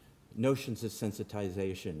notions of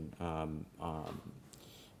sensitization.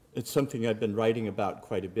 It's something I've been writing about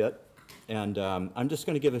quite a bit, and I'm just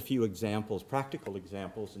going to give a few examples, practical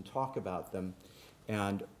examples, and talk about them,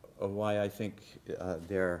 and why I think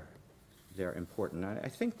they're important. I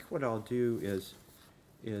think what I'll do is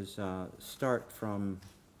start from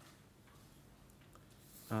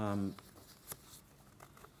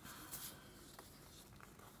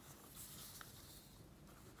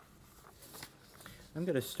I'm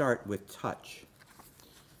going to start with touch.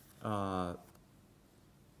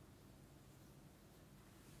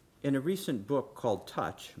 In a recent book called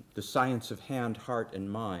Touch, The Science of Hand, Heart, and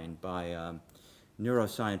Mind by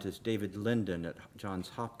neuroscientist David Linden at Johns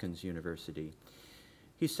Hopkins University,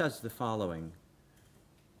 he says the following: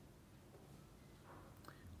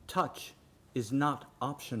 touch is not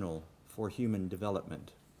optional for human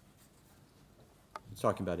development. He's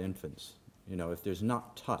talking about infants. If there's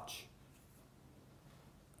not touch,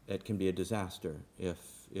 it can be a disaster. If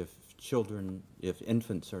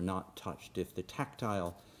infants are not touched, if the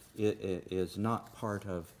tactile is not part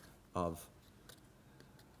of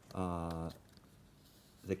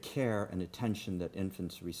the care and attention that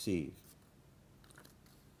infants receive.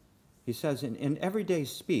 He says, in everyday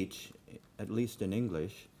speech, at least in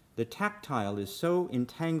English, the tactile is so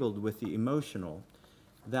entangled with the emotional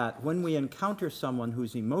that when we encounter someone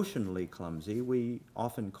who's emotionally clumsy, we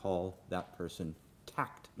often call that person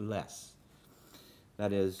tactless.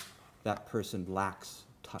 That is, that person lacks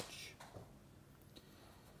touch.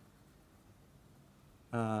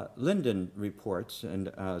 Linden reports,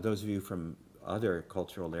 and those of you from other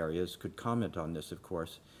cultural areas could comment on this, of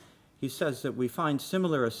course. He says that we find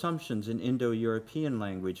similar assumptions in Indo-European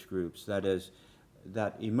language groups, that is,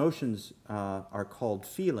 that emotions are called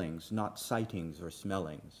feelings, not sightings or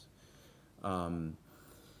smellings. I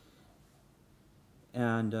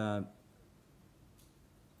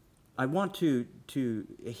want to,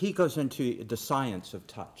 he goes into the science of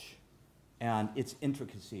touch and its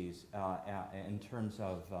intricacies in terms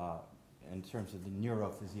of the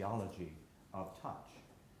neurophysiology of touch.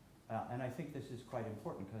 And I think this is quite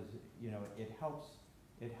important because, you know, it helps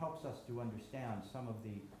us to understand some of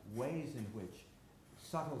the ways in which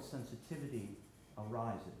subtle sensitivity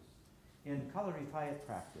arises. In Kalaripayattu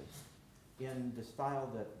practice, in the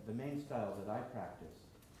main style that I practice,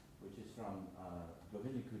 which is from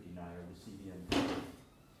Govindikutinai, or the CBN.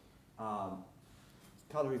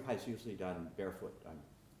 Kalaripayattu is usually done barefoot. I'm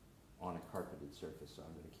on a carpeted surface, so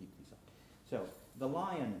I'm going to keep these up. So the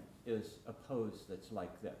lion is a pose that's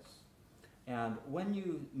like this. And when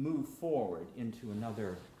you move forward into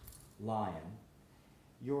another lion,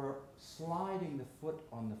 you're sliding the foot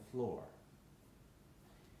on the floor.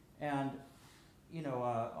 And, you know,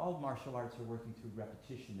 all martial arts are working through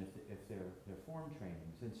repetition if they're form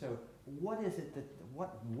trainings. And so what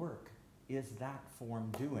work is that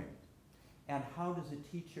form doing? And how does a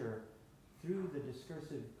teacher, through the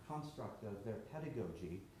discursive construct of their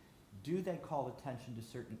pedagogy, do they call attention to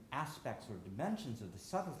certain aspects or dimensions of the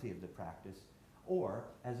subtlety of the practice? Or,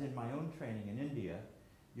 as in my own training in India,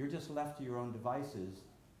 you're just left to your own devices,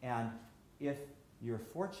 and if you're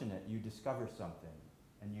fortunate, you discover something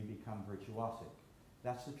and you become virtuosic.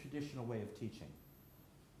 That's the traditional way of teaching.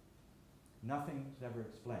 Nothing's ever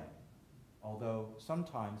explained, although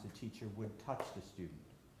sometimes a teacher would touch the student.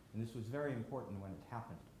 And this was very important when it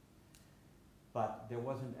happened. But there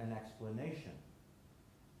wasn't an explanation.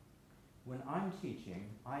 When I'm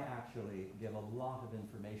teaching, I actually give a lot of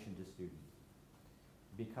information to students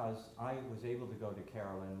because I was able to go to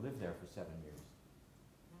Kerala and live there for 7 years.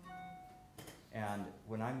 And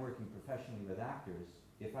when I'm working professionally with actors,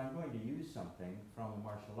 if I'm going to use something from a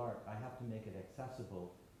martial art, I have to make it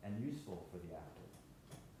accessible and useful for the actor.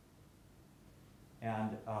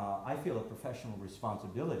 And I feel a professional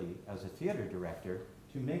responsibility as a theater director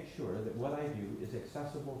to make sure that what I do is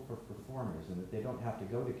accessible for performers and that they don't have to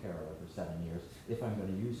go to Kerala for 7 years if I'm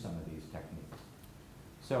going to use some of these techniques.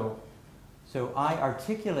 So I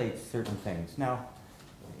articulate certain things. Now,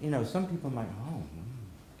 you know, some people might,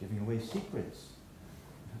 giving away secrets.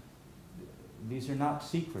 These are not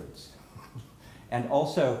secrets. And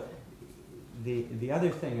also, the other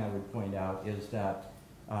thing I would point out is that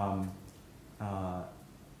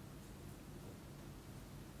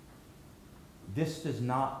this does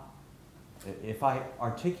not, if I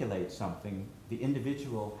articulate something, the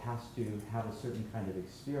individual has to have a certain kind of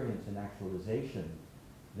experience and actualization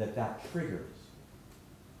that triggers.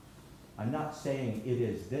 I'm not saying it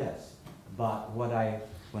is this, but when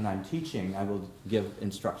I'm teaching, I will give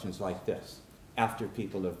instructions like this after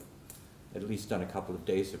people have at least done a couple of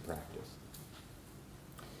days of practice.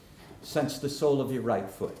 Sense the sole of your right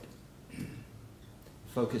foot.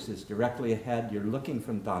 Focus is directly ahead. You're looking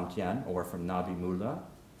from Dantian, or from Nabi Mula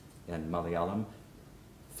in Malayalam,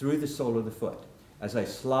 through the sole of the foot. As I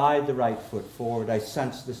slide the right foot forward, I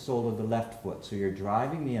sense the sole of the left foot. So you're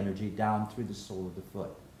driving the energy down through the sole of the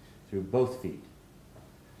foot, through both feet.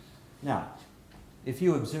 Now, if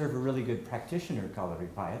you observe a really good practitioner of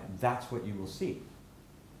Kalaripayattu, that's what you will see.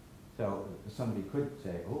 So somebody could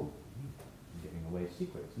say, oh, I'm giving away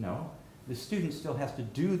secrets. No, the student still has to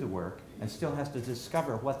do the work and still has to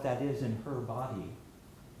discover what that is in her body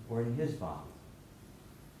or in his body.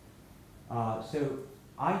 So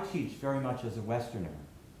I teach very much as a Westerner,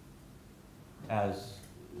 as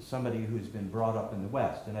somebody who's been brought up in the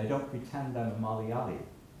West, and I don't pretend I'm a Malayali.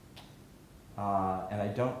 And I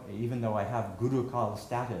don't, even though I have Gurukul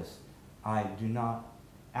status, I do not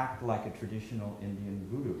act like a traditional Indian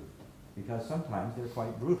guru, because sometimes they're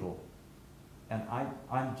quite brutal. And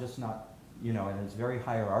I'm just not, you know, and it's very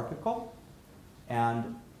hierarchical,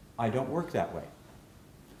 and I don't work that way.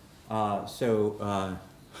 So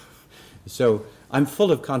I'm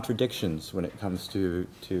full of contradictions when it comes to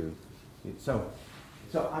so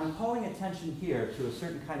I'm calling attention here to a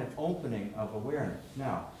certain kind of opening of awareness.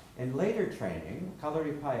 Now, in later training,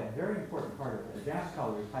 Kalaripayattu, a very important part of advanced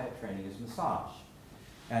Kalaripayattu training is massage.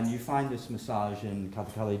 And you find this massage in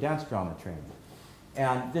Kathakali dance drama training.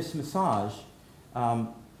 And this massage,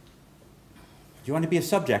 do you want to be a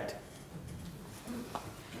subject?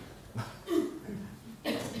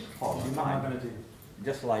 Paul, do you mind?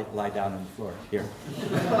 Just lie down on the floor. Here.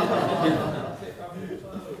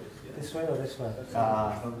 This way or this way?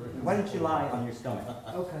 Why don't you lie on your stomach?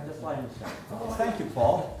 Okay. Just lie on your stomach. Thank you,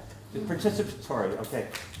 Paul. It's participatory. Okay.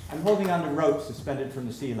 I'm holding on to rope suspended from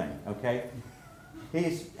the ceiling. Okay.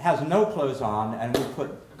 He has no clothes on, and we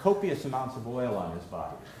put copious amounts of oil on his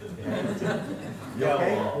body. You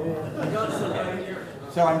okay? Yeah.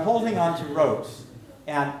 So I'm holding on to ropes,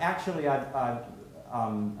 and actually I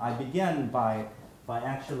begin by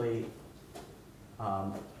actually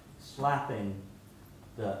slapping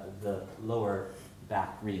the lower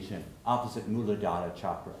back region, opposite Muladhara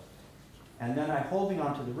chakra. And then I'm holding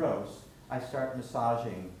onto the ropes, I start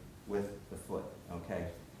massaging with the foot, okay?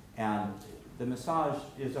 And the massage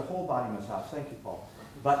is a whole body massage, thank you, Paul.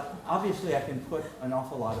 But obviously I can put an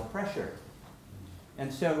awful lot of pressure.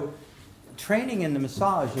 And so training in the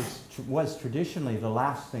massage was traditionally the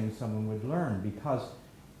last thing someone would learn, because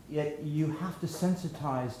you have to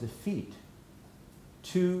sensitize the feet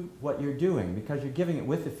to what you're doing, because you're giving it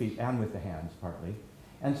with the feet and with the hands partly.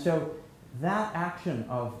 And so that action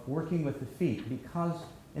of working with the feet, because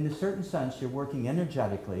in a certain sense you're working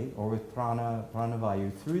energetically or with prana,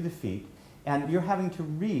 pranavayu through the feet, and you're having to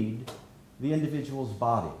read the individual's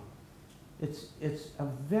body. It's a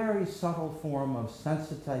very subtle form of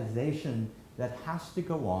sensitization that has to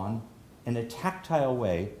go on in a tactile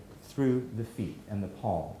way through the feet and the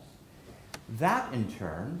palms. That in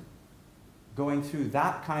turn, going through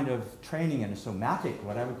that kind of training in a somatic,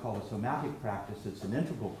 what I would call a somatic practice, it's an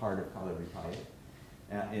integral part of Kalaripayattu,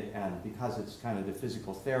 and because it's kind of the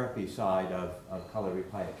physical therapy side of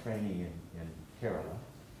Kalaripayattu training in Kerala.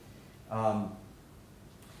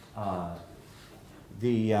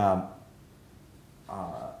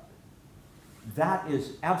 That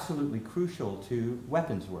is absolutely crucial to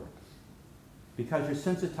weapons work, because you're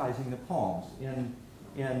sensitizing the palms.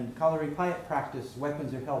 In Kalaripayattu practice,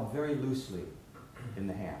 weapons are held very loosely in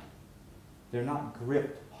the hand. They're not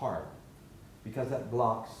gripped hard, because that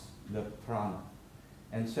blocks the prana.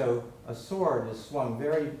 And so a sword is swung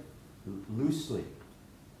very loosely,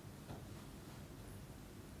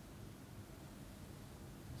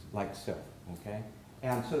 like so, okay?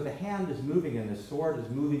 And so the hand is moving and the sword is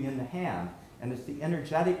moving in the hand, and it's the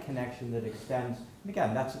energetic connection that extends. And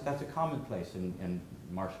again, that's a commonplace in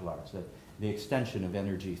martial arts, that the extension of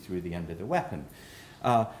energy through the end of the weapon.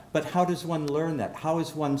 But how does one learn that? How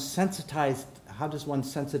does one sensitize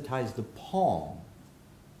the palm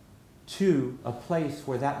to a place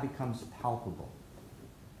where that becomes palpable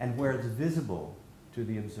and where it's visible to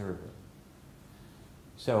the observer?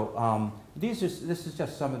 So this is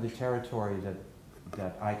just some of the territory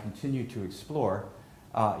that I continue to explore,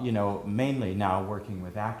 mainly now working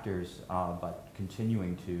with actors, but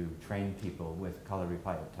continuing to train people with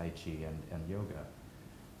Kalaripayattu, Tai Chi, and yoga.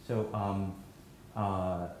 So I'm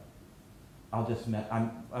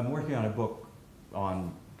working on a book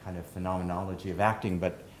on kind of phenomenology of acting,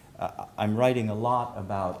 but I'm writing a lot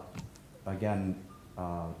about, again,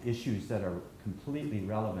 issues that are completely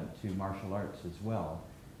relevant to martial arts as well,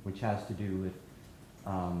 which has to do with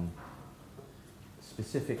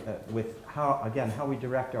with how we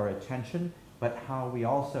direct our attention, but how we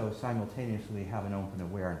also simultaneously have an open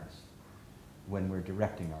awareness when we're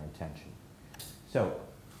directing our attention. So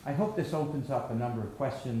I hope this opens up a number of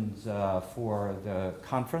questions for the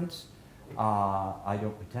conference. I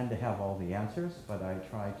don't pretend to have all the answers, but I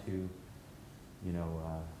try to,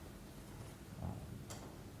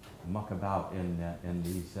 muck about in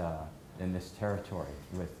this territory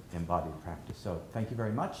with embodied practice. So thank you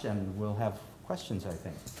very much, and we'll have questions, I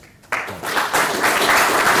think.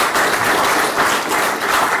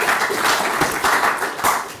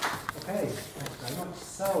 Okay, thanks very much.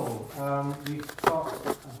 So we've got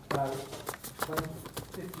about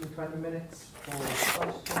 15-20 minutes for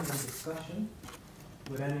questions and discussion.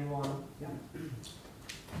 Would anyone? Yeah.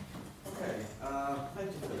 Okay, thank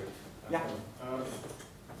you, Philip. Yeah.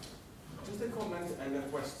 Just a comment and a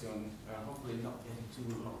question, hopefully not getting too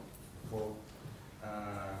long,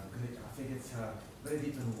 because I think it's a very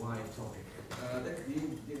deep and wide topic.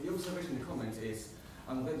 The observation, the comment is,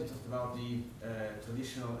 I'm glad you talked about the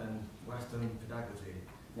traditional and Western pedagogy.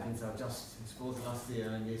 Yeah. Since I've just exposed last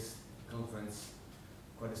year in this conference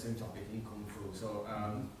quite the same topic in Kung Fu, so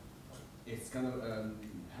it's kind of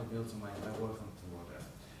helped me also my work toward that.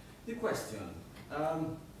 The question.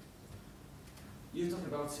 You talked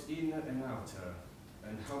about inner and outer,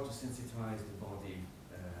 and how to sensitize the body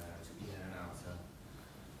to inner and outer.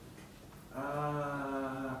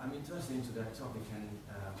 I'm interested into that topic, and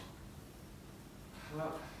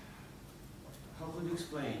how could you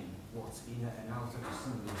explain what's inner and outer to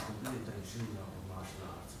somebody who's completely tajuna of martial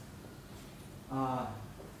arts?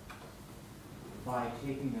 By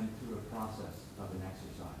taking them through a process of an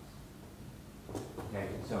exercise. Okay,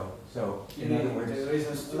 so in other words,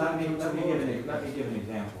 let me give an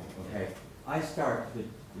example. Okay,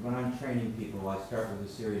 when I'm training people, I start with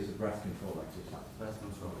a series of breath control exercises. Breath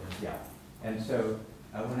control, yeah. And so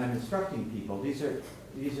when I'm instructing people, these are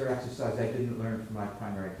exercises I didn't learn from my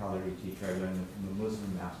primary Kalari teacher. I learned them from a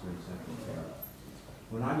Muslim master in Central Kerala.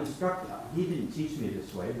 When I'm instructing, he didn't teach me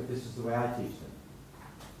this way, but this is the way I teach them.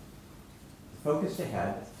 Focus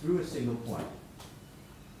ahead through a single point.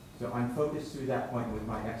 So I'm focused through that point with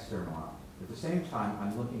my external eye. At the same time,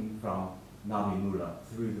 I'm looking from nabimula,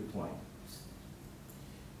 through the point.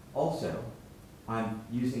 Also, I'm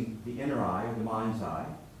using the inner eye, or the mind's eye,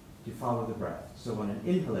 to follow the breath. So on an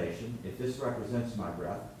inhalation, if this represents my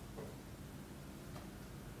breath,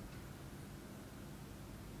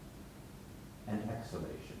 and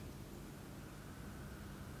exhalation.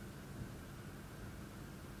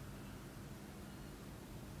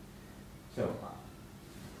 So,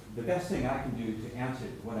 the best thing I can do to answer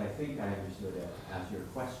what I think I understood as your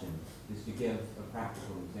question is to give a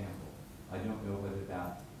practical example. I don't know whether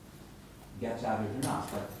that gets at it or not,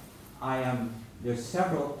 but there's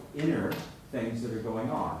several inner things that are going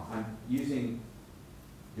on. I'm using,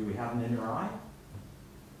 do we have an inner eye?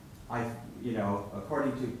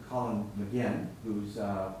 According to Colin McGinn, who's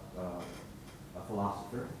a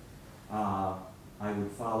philosopher, I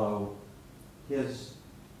would follow his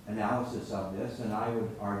analysis of this, and I would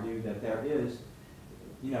argue that there is,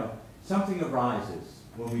 something arises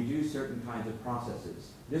when we do certain kinds of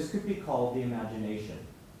processes. This could be called the imagination,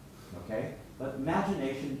 okay? But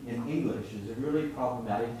imagination in English is a really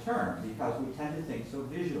problematic term because we tend to think so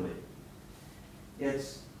visually.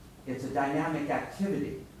 It's a dynamic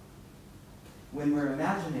activity. When we're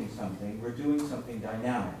imagining something, we're doing something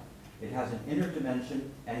dynamic. It has an inner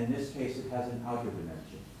dimension, and in this case, it has an outer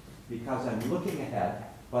dimension. Because I'm looking ahead,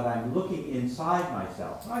 but I'm looking inside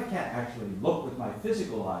myself. So I can't actually look with my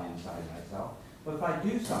physical eye inside myself, but if I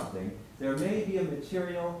do something, there may be a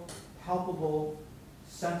material, palpable,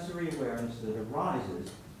 sensory awareness that arises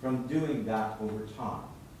from doing that over time.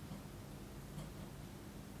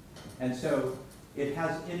 And so it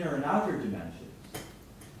has inner and outer dimensions.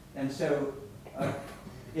 And so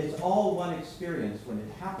it's all one experience when it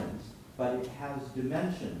happens, but it has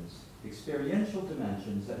dimensions, experiential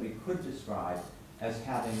dimensions that we could describe as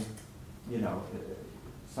having,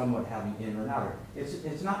 somewhat having inner and outer.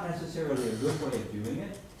 It's not necessarily a good way of doing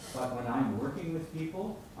it, but when I'm working with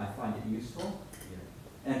people, I find it useful.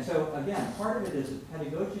 And so, again, part of it is a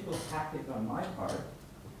pedagogical tactic on my part.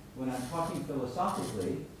 When I'm talking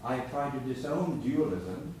philosophically, I try to disown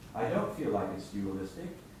dualism. I don't feel like it's dualistic.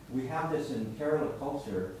 We have this in Kerala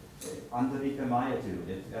culture,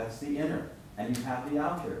 Kalaripayattu, that's the inner, and you have the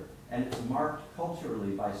outer, and it's marked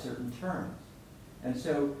culturally by certain terms. And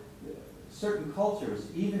so, certain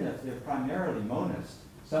cultures, even if they're primarily monist,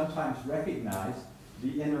 sometimes recognize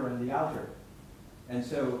the inner and the outer. And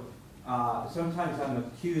so, sometimes I'm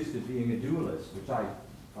accused of being a dualist, which I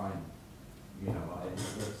find,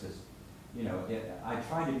 I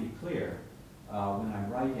try to be clear when I'm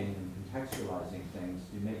writing and contextualizing things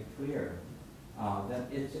to make clear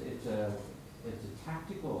that it's a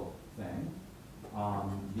tactical thing,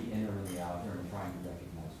 the inner and the outer, and trying to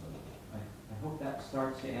recognize both. I hope that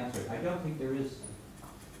starts to answer it. I don't think there is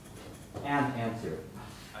an answer.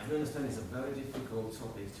 I do understand it's a very difficult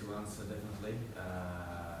topic to answer, definitely.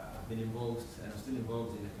 I've been involved, and I'm still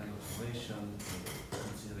involved in a kind of formation,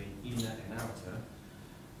 considering inner and outer,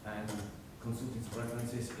 and consulting for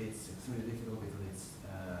references, it's extremely difficult because it's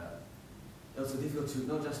also difficult to,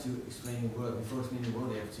 not just to explain word, before explaining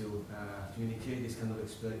word, you have to communicate this kind of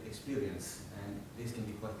experience, and this can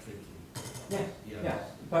be quite tricky. Yes, yes.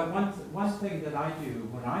 But one thing that I do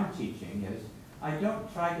when I'm teaching is I don't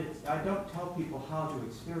tell people how to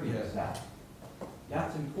experience that.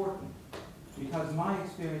 That's important, because my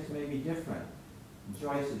experience may be different.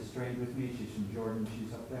 Joyce is trained with me, she's from Jordan,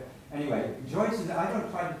 she's up there. Anyway, I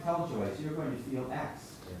don't try to tell Joyce, you're going to feel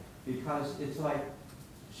X, because it's like,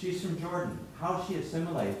 she's from Jordan. How she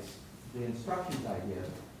assimilates the instructions I give,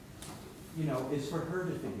 is for her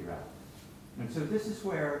to figure out. And so this is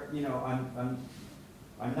where,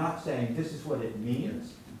 I'm not saying this is what it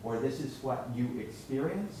means, or this is what you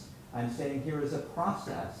experience. I'm saying here is a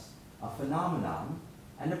process, a phenomenon,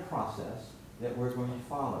 and a process that we're going to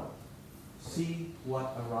follow. See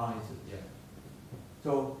what arises. Yeah.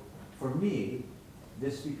 So for me,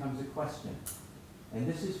 this becomes a question. And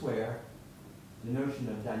this is where the notion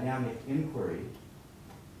of dynamic inquiry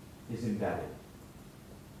is embedded.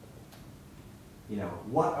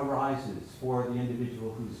 What arises for the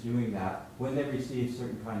individual who's doing that when they receive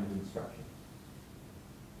certain kind of instruction?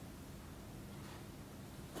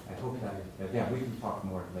 I hope that, we can talk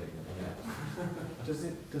more later. Yeah. Does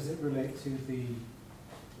it relate to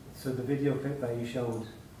the video clip that you showed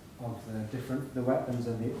of the weapons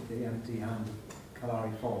and the empty hand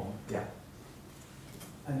Kalari form? Yeah.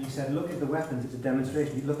 And you said, look at the weapons, it's a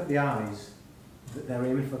demonstration. You look at the eyes, that they're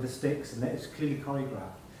aiming for the sticks, and it's clearly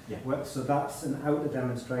choreographed. Yeah. So that's an outer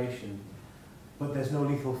demonstration, but there's no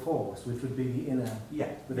lethal force, which would be the inner. Yeah.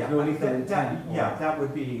 But there's no lethal intent. That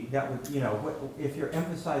would be, if you're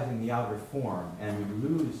emphasizing the outer form and we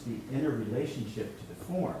lose the inner relationship to the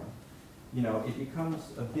form, you know, it becomes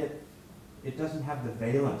a bit, it doesn't have the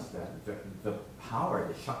valence, the power,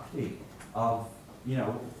 the shakti of, you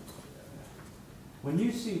know, when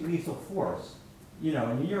you see lethal force, you know,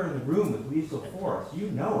 and you're in the room with lethal force,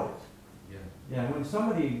 you know it. Yeah. Yeah, when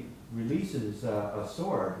somebody releases a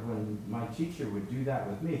sword, when my teacher would do that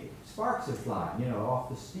with me, sparks are flying, you know, off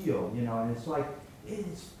the steel, you know, and it's like, it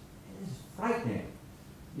is frightening,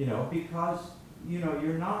 you know, because, you know,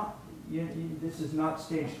 you're not, this is not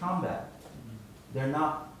stage combat. They're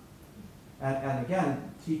not, and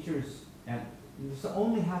again, teachers, and this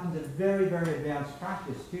only happens in very, very advanced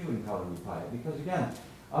practice too in Kalaripayattu, because again,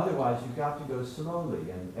 otherwise you've got to go slowly,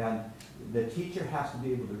 and the teacher has to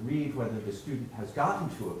be able to read whether the student has gotten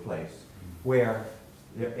to a place where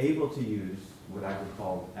they're able to use what I would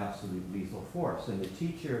call absolute lethal force, and the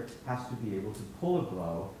teacher has to be able to pull a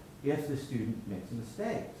blow if the student makes a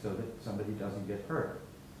mistake, so that somebody doesn't get hurt.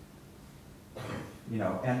 You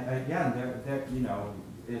know, and again, you know,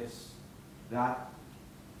 that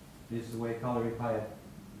is the way Kalaripayattu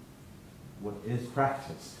is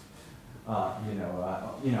practiced. You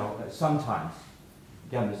know, sometimes,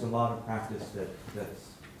 again, there's a lot of practice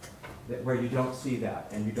where you don't see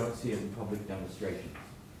that, and you don't see it in public demonstrations.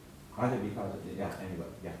 Either because of, yeah, anyway,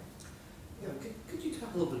 yeah. Yeah, could you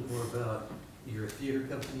talk a little bit more about your theater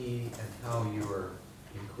company and how you're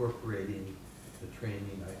incorporating the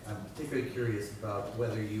training? I'm particularly curious about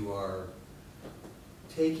whether you are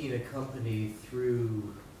taking a company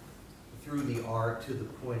through the art to the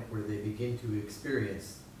point where they begin to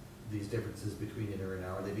experience these differences between inner and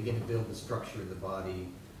outer. They begin to build the structure of the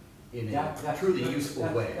body in a truly useful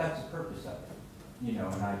way. That's the purpose of it, you know,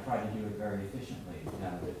 and I try to do it very efficiently.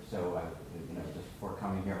 So, you know, just before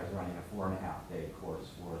coming here, I was running a 4.5-day course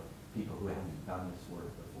for people who haven't done this work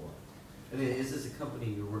before. And is this a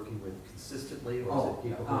company you're working with consistently, or is it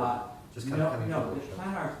people who are just kind of coming no, from the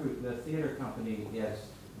Plan Arts Group, the theater company is,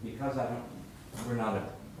 because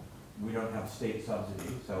we don't have state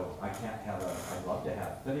subsidy, so I can't have I'd love to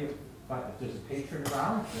have, if there's a patron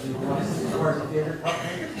around, who wants to support the theater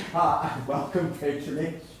company, welcome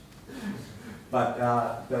patronage. But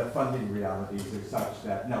the funding realities are such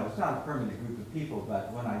that, no, it's not a permanent group of people,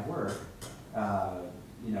 but when I work,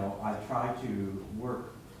 you know, I try to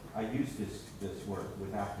work, I use this work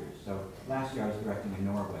with actors. So last year I was directing in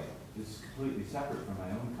Norway. This is completely separate from my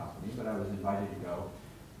own company, but I was invited to go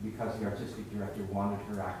because the artistic director wanted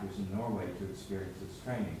her actors in Norway to experience this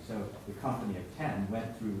training. So the company of 10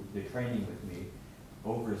 went through the training with me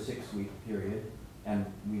over a 6-week period, and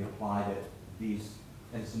we applied it.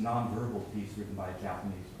 And it's a nonverbal piece written by a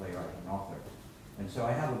Japanese playwright and author. And so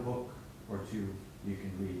I have a book or two you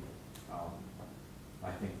can read.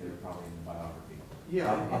 I think they're probably in the biography.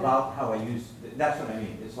 Yeah. About how I use, that's what I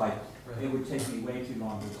mean. It's like, Right. it would take me way too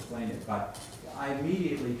long to explain it, but I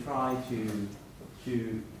immediately try to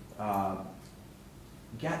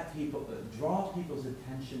get people, draw people's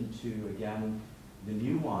attention to, again, the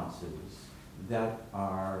nuances that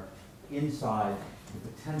are inside, the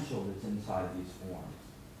potential that's inside these forms.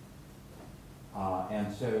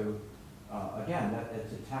 And so, again,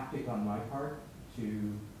 it's a tactic on my part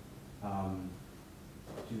to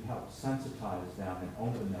help sensitize them and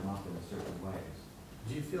open them up in certain ways.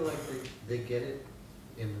 Do you feel like they get it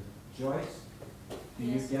in Joyce, do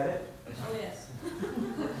Yes. you get it? Oh, yes.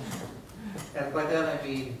 And by that I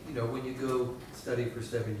mean, you know, when you go study for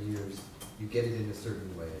 7 years, you get it in a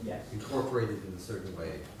certain way. Yes. Incorporate it in a certain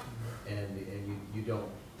way. And you don't,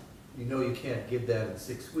 you know you can't give that in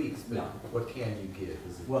 6 weeks, but No. what can you give?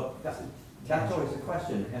 Is it, Well, is it that's always the tangible?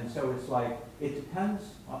 question, and so it's like, it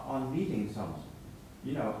depends on meeting someone.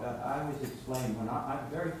 You know, I always explain when I'm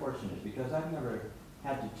very fortunate because I've never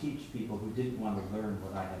had to teach people who didn't want to learn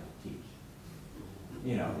what I had to teach.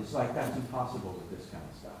 You know, it's like that's impossible with this kind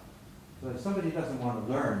of stuff. So if somebody doesn't want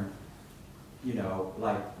to learn, you know,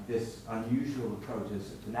 like this unusual approach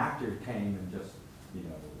is if an actor came and just, you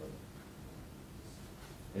know,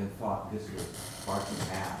 and thought this was barking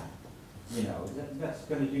mad, you know, that's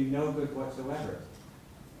going to do no good whatsoever.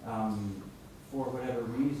 For whatever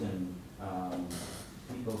reason,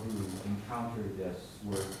 people who encounter this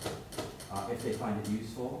work, if they find it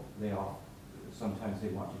useful, sometimes they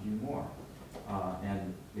want to do more.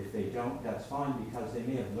 And if they don't, that's fine because they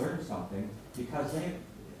may have learned something, because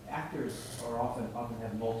actors often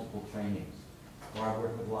have multiple trainings, or I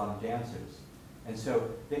work with a lot of dancers. And so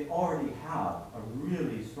they already have a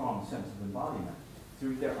really strong sense of embodiment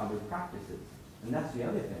through their other practices. And that's the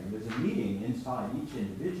other thing. There's a meeting inside each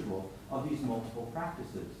individual of these multiple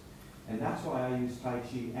practices. And that's why I use Tai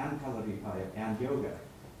Chi and Kalaripayattu and yoga,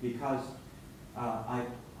 because I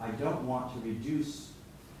don't want to reduce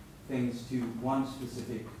things to one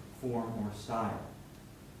specific form or style.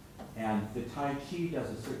 And the Tai Chi does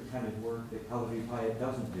a certain kind of work that Kalaripayattu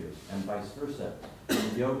doesn't do, and vice versa.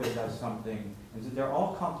 And yoga does something, and so they're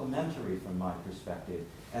all complementary from my perspective,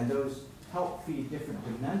 and those help feed different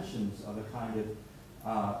dimensions of a kind of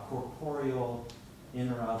corporeal,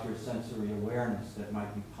 inner-outer sensory awareness that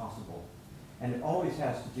might be possible. And it always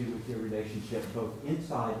has to do with your relationship both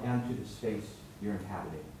inside and to the space you're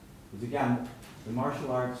inhabiting. Because again, the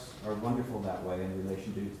martial arts are wonderful that way in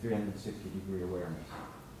relation to 360-degree awareness.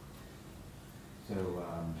 So,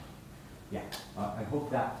 yeah, I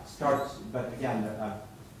hope that starts, but again,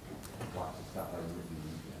 lots of stuff I've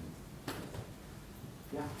written.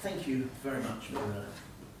 Yeah. Thank you very much for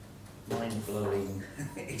a mind-blowing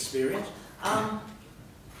experience.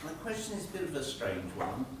 My question is a bit of a strange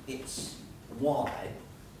one. It's why,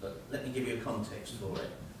 but let me give you a context for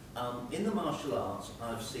it. In the martial arts,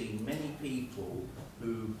 I've seen many people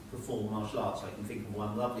who perform martial arts. I can think of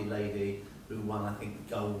one lovely lady who won, I think,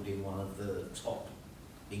 gold in one of the top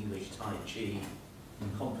English Tai Chi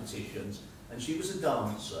competitions, and she was a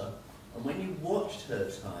dancer, and when you watched her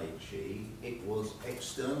Tai Chi, it was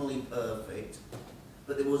externally perfect,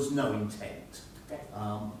 but there was no intent.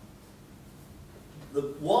 The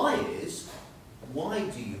why is, why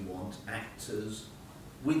do you want actors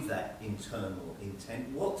with that internal intent?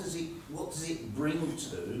 What does it bring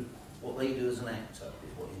to what they do as an actor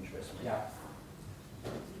is what interests me. Yeah.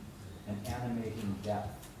 An animating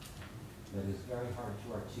depth that is very hard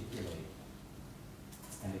to articulate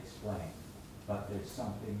and explain, but there's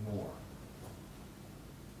something more.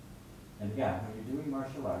 And again, when you're doing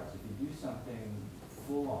martial arts, if you do something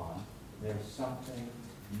full on, there's something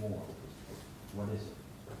more. What is it?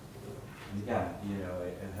 And again, you know,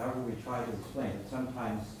 and however we try to explain it,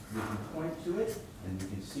 sometimes we can point to it and you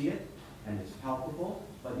can see it and it's palpable,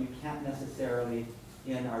 but you can't necessarily,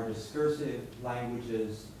 in our discursive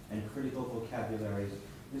languages and critical vocabularies.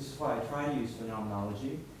 This is why I try to use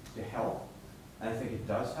phenomenology to help. And I think it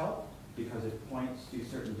does help because it points to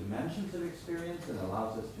certain dimensions of experience and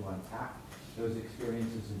allows us to unpack those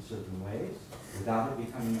experiences in certain ways without it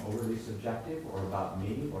becoming overly subjective or about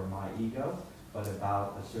me or my ego, but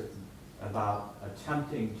about about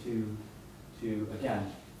attempting to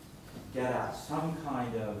again, get at some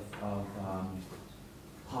kind of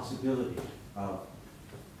possibility of,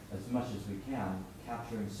 as much as we can,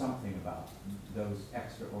 capturing something about those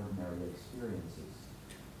extraordinary experiences.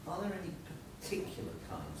 Are there any particular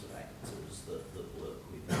kinds of actors that work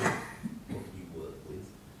with you, what you work with?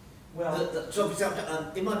 Well, so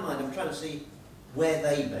obviously, in my mind, I'm trying to see where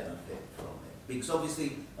they benefit from it. Because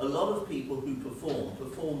obviously, a lot of people who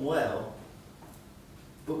perform well,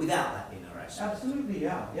 but without that inner aspect. absolutely,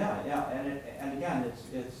 yeah. And again,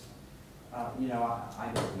 it's you know,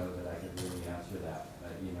 I don't know that I could really answer that.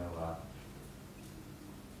 You know,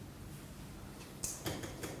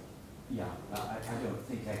 yeah, I don't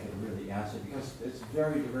think I could really answer because it's a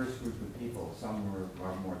very diverse group of people. Some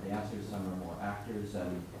are more dancers, some are more actors,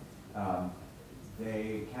 and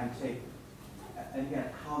they can take, and again,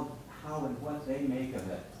 how and what they make of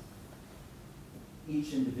it.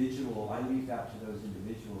 Each individual, I leave that to those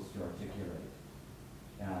individuals to articulate.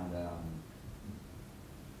 And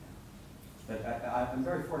but I'm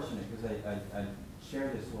very fortunate because I share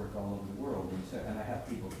this work all over the world, and I have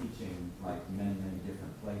people teaching like many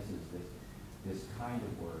different places this kind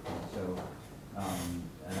of work. And so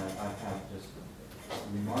and I've had just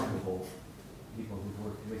remarkable people who've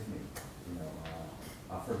worked with me, you know,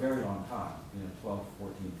 for a very long time, you know, 12,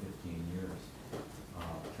 14, 15 years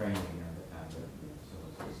training and you know, so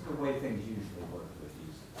it's the way things usually work with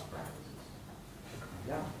these practices.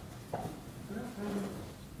 Yeah.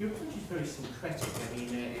 Your approach is very syncretic. I mean,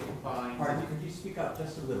 it combines. Pardon, could you speak up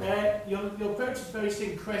just a little? Your approach is very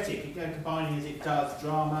syncretic. It combining as it does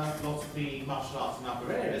drama, philosophy, martial arts, and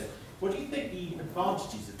other areas. What do you think the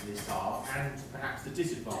advantages of this are, and perhaps the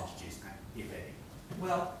disadvantages, if any?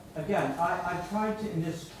 Well, again, I tried to in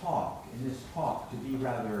this talk to be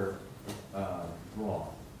rather broad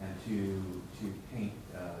and to paint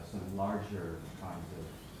some larger kinds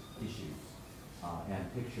of issues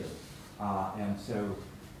and pictures, and so.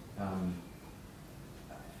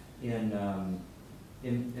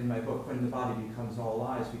 In my book, When the Body Becomes All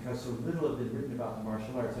Eyes, because so little had been written about the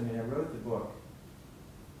martial arts. I mean, I wrote the book,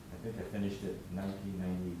 I think I finished it in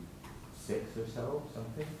 1996 or so,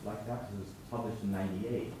 something like that, because it was published in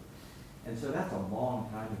 98. And so that's a long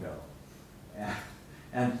time ago.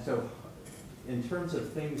 And so in terms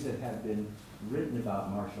of things that have been written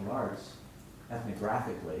about martial arts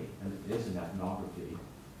ethnographically, and it is an ethnography,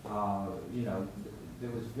 you know, there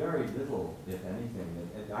was very little, if anything,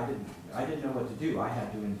 that I didn't know what to do. I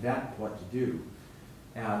had to invent what to do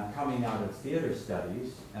And coming out of theater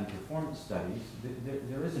studies and performance studies,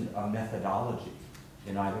 there isn't a methodology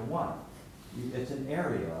in either one. It's an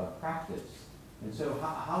area of practice. And so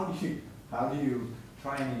how do you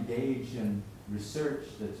try and engage in research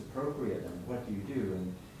that's appropriate, and what do you do?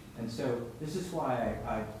 And so this is why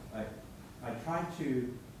I try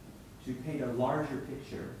to paint a larger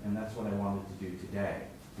picture, and that's what I wanted to do today.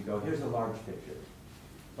 To go, here's a large picture.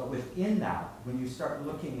 But within that, when you start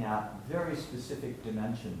looking at very specific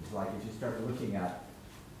dimensions, like if you start looking at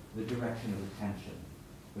the direction of attention,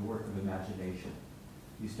 the work of imagination,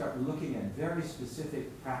 you start looking at very specific,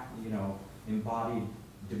 embodied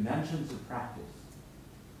dimensions of practice.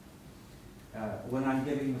 When I'm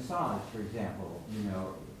giving massage, for example,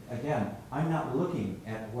 again, I'm not looking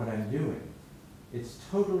at what I'm doing. It's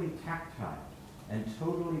totally tactile and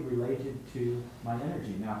totally related to my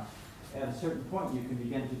energy. Now, at a certain point, you can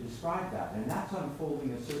begin to describe that, and that's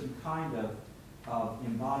unfolding a certain kind of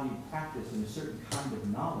embodied practice and a certain kind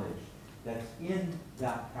of knowledge that's in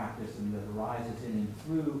that practice and that arises in and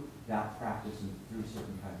through that practice and through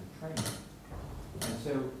certain kinds of training. And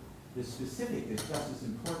so the specific is just as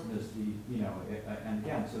important as and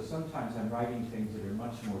again, so sometimes I'm writing things that are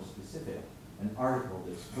much more specific. An article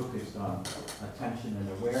that's focused on attention and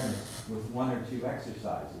awareness with 1 or 2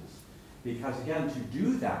 exercises. Because again, to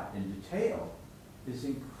do that in detail is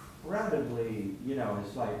incredibly,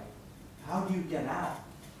 it's like, how do you get at,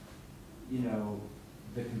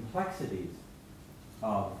 the complexities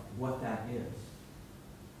of what that is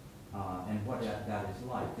and what that is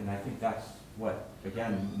like. And I think that's what,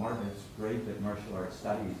 again, it's great that martial arts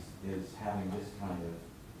studies is having this kind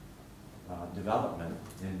of development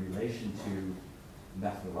in relation to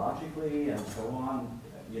methodologically and so on.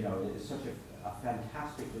 It's such a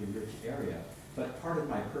fantastically rich area. But part of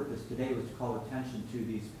my purpose today was to call attention to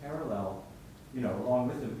these parallel, along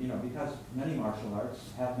with them, because many martial arts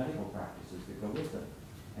have medical practices that go with them.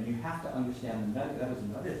 And you have to understand, that was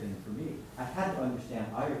another thing for me. I had to understand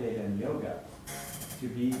Ayurveda and yoga to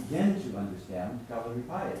begin to understand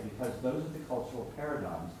Kalaripayattu, because those are the cultural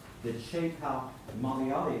paradigms that shape how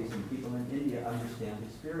Malayalis and people in India understand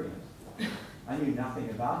experience. I knew nothing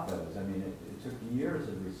about those. I mean, it took years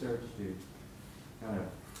of research to kind of,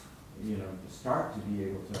 start to be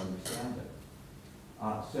able to understand it.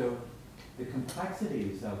 So the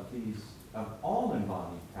complexities of all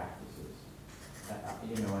embodied practices,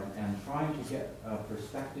 and trying to get a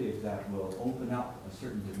perspective that will open up a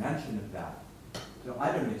certain dimension of that. So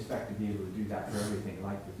I don't expect to be able to do that for everything,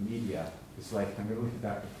 like with media. It's like, I'm going to look at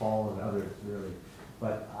Dr. Paul and others, really.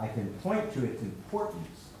 But I can point to its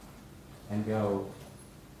importance and go,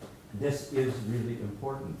 this is really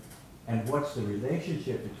important. And what's the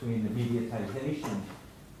relationship between the mediatization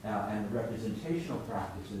and the representational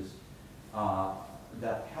practices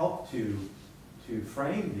that help to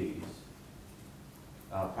frame these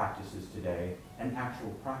practices today and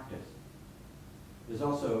actual practice? There's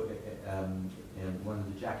also, in one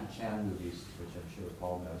of the Jackie Chan movies, which I'm sure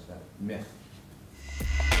Paul knows, that myth.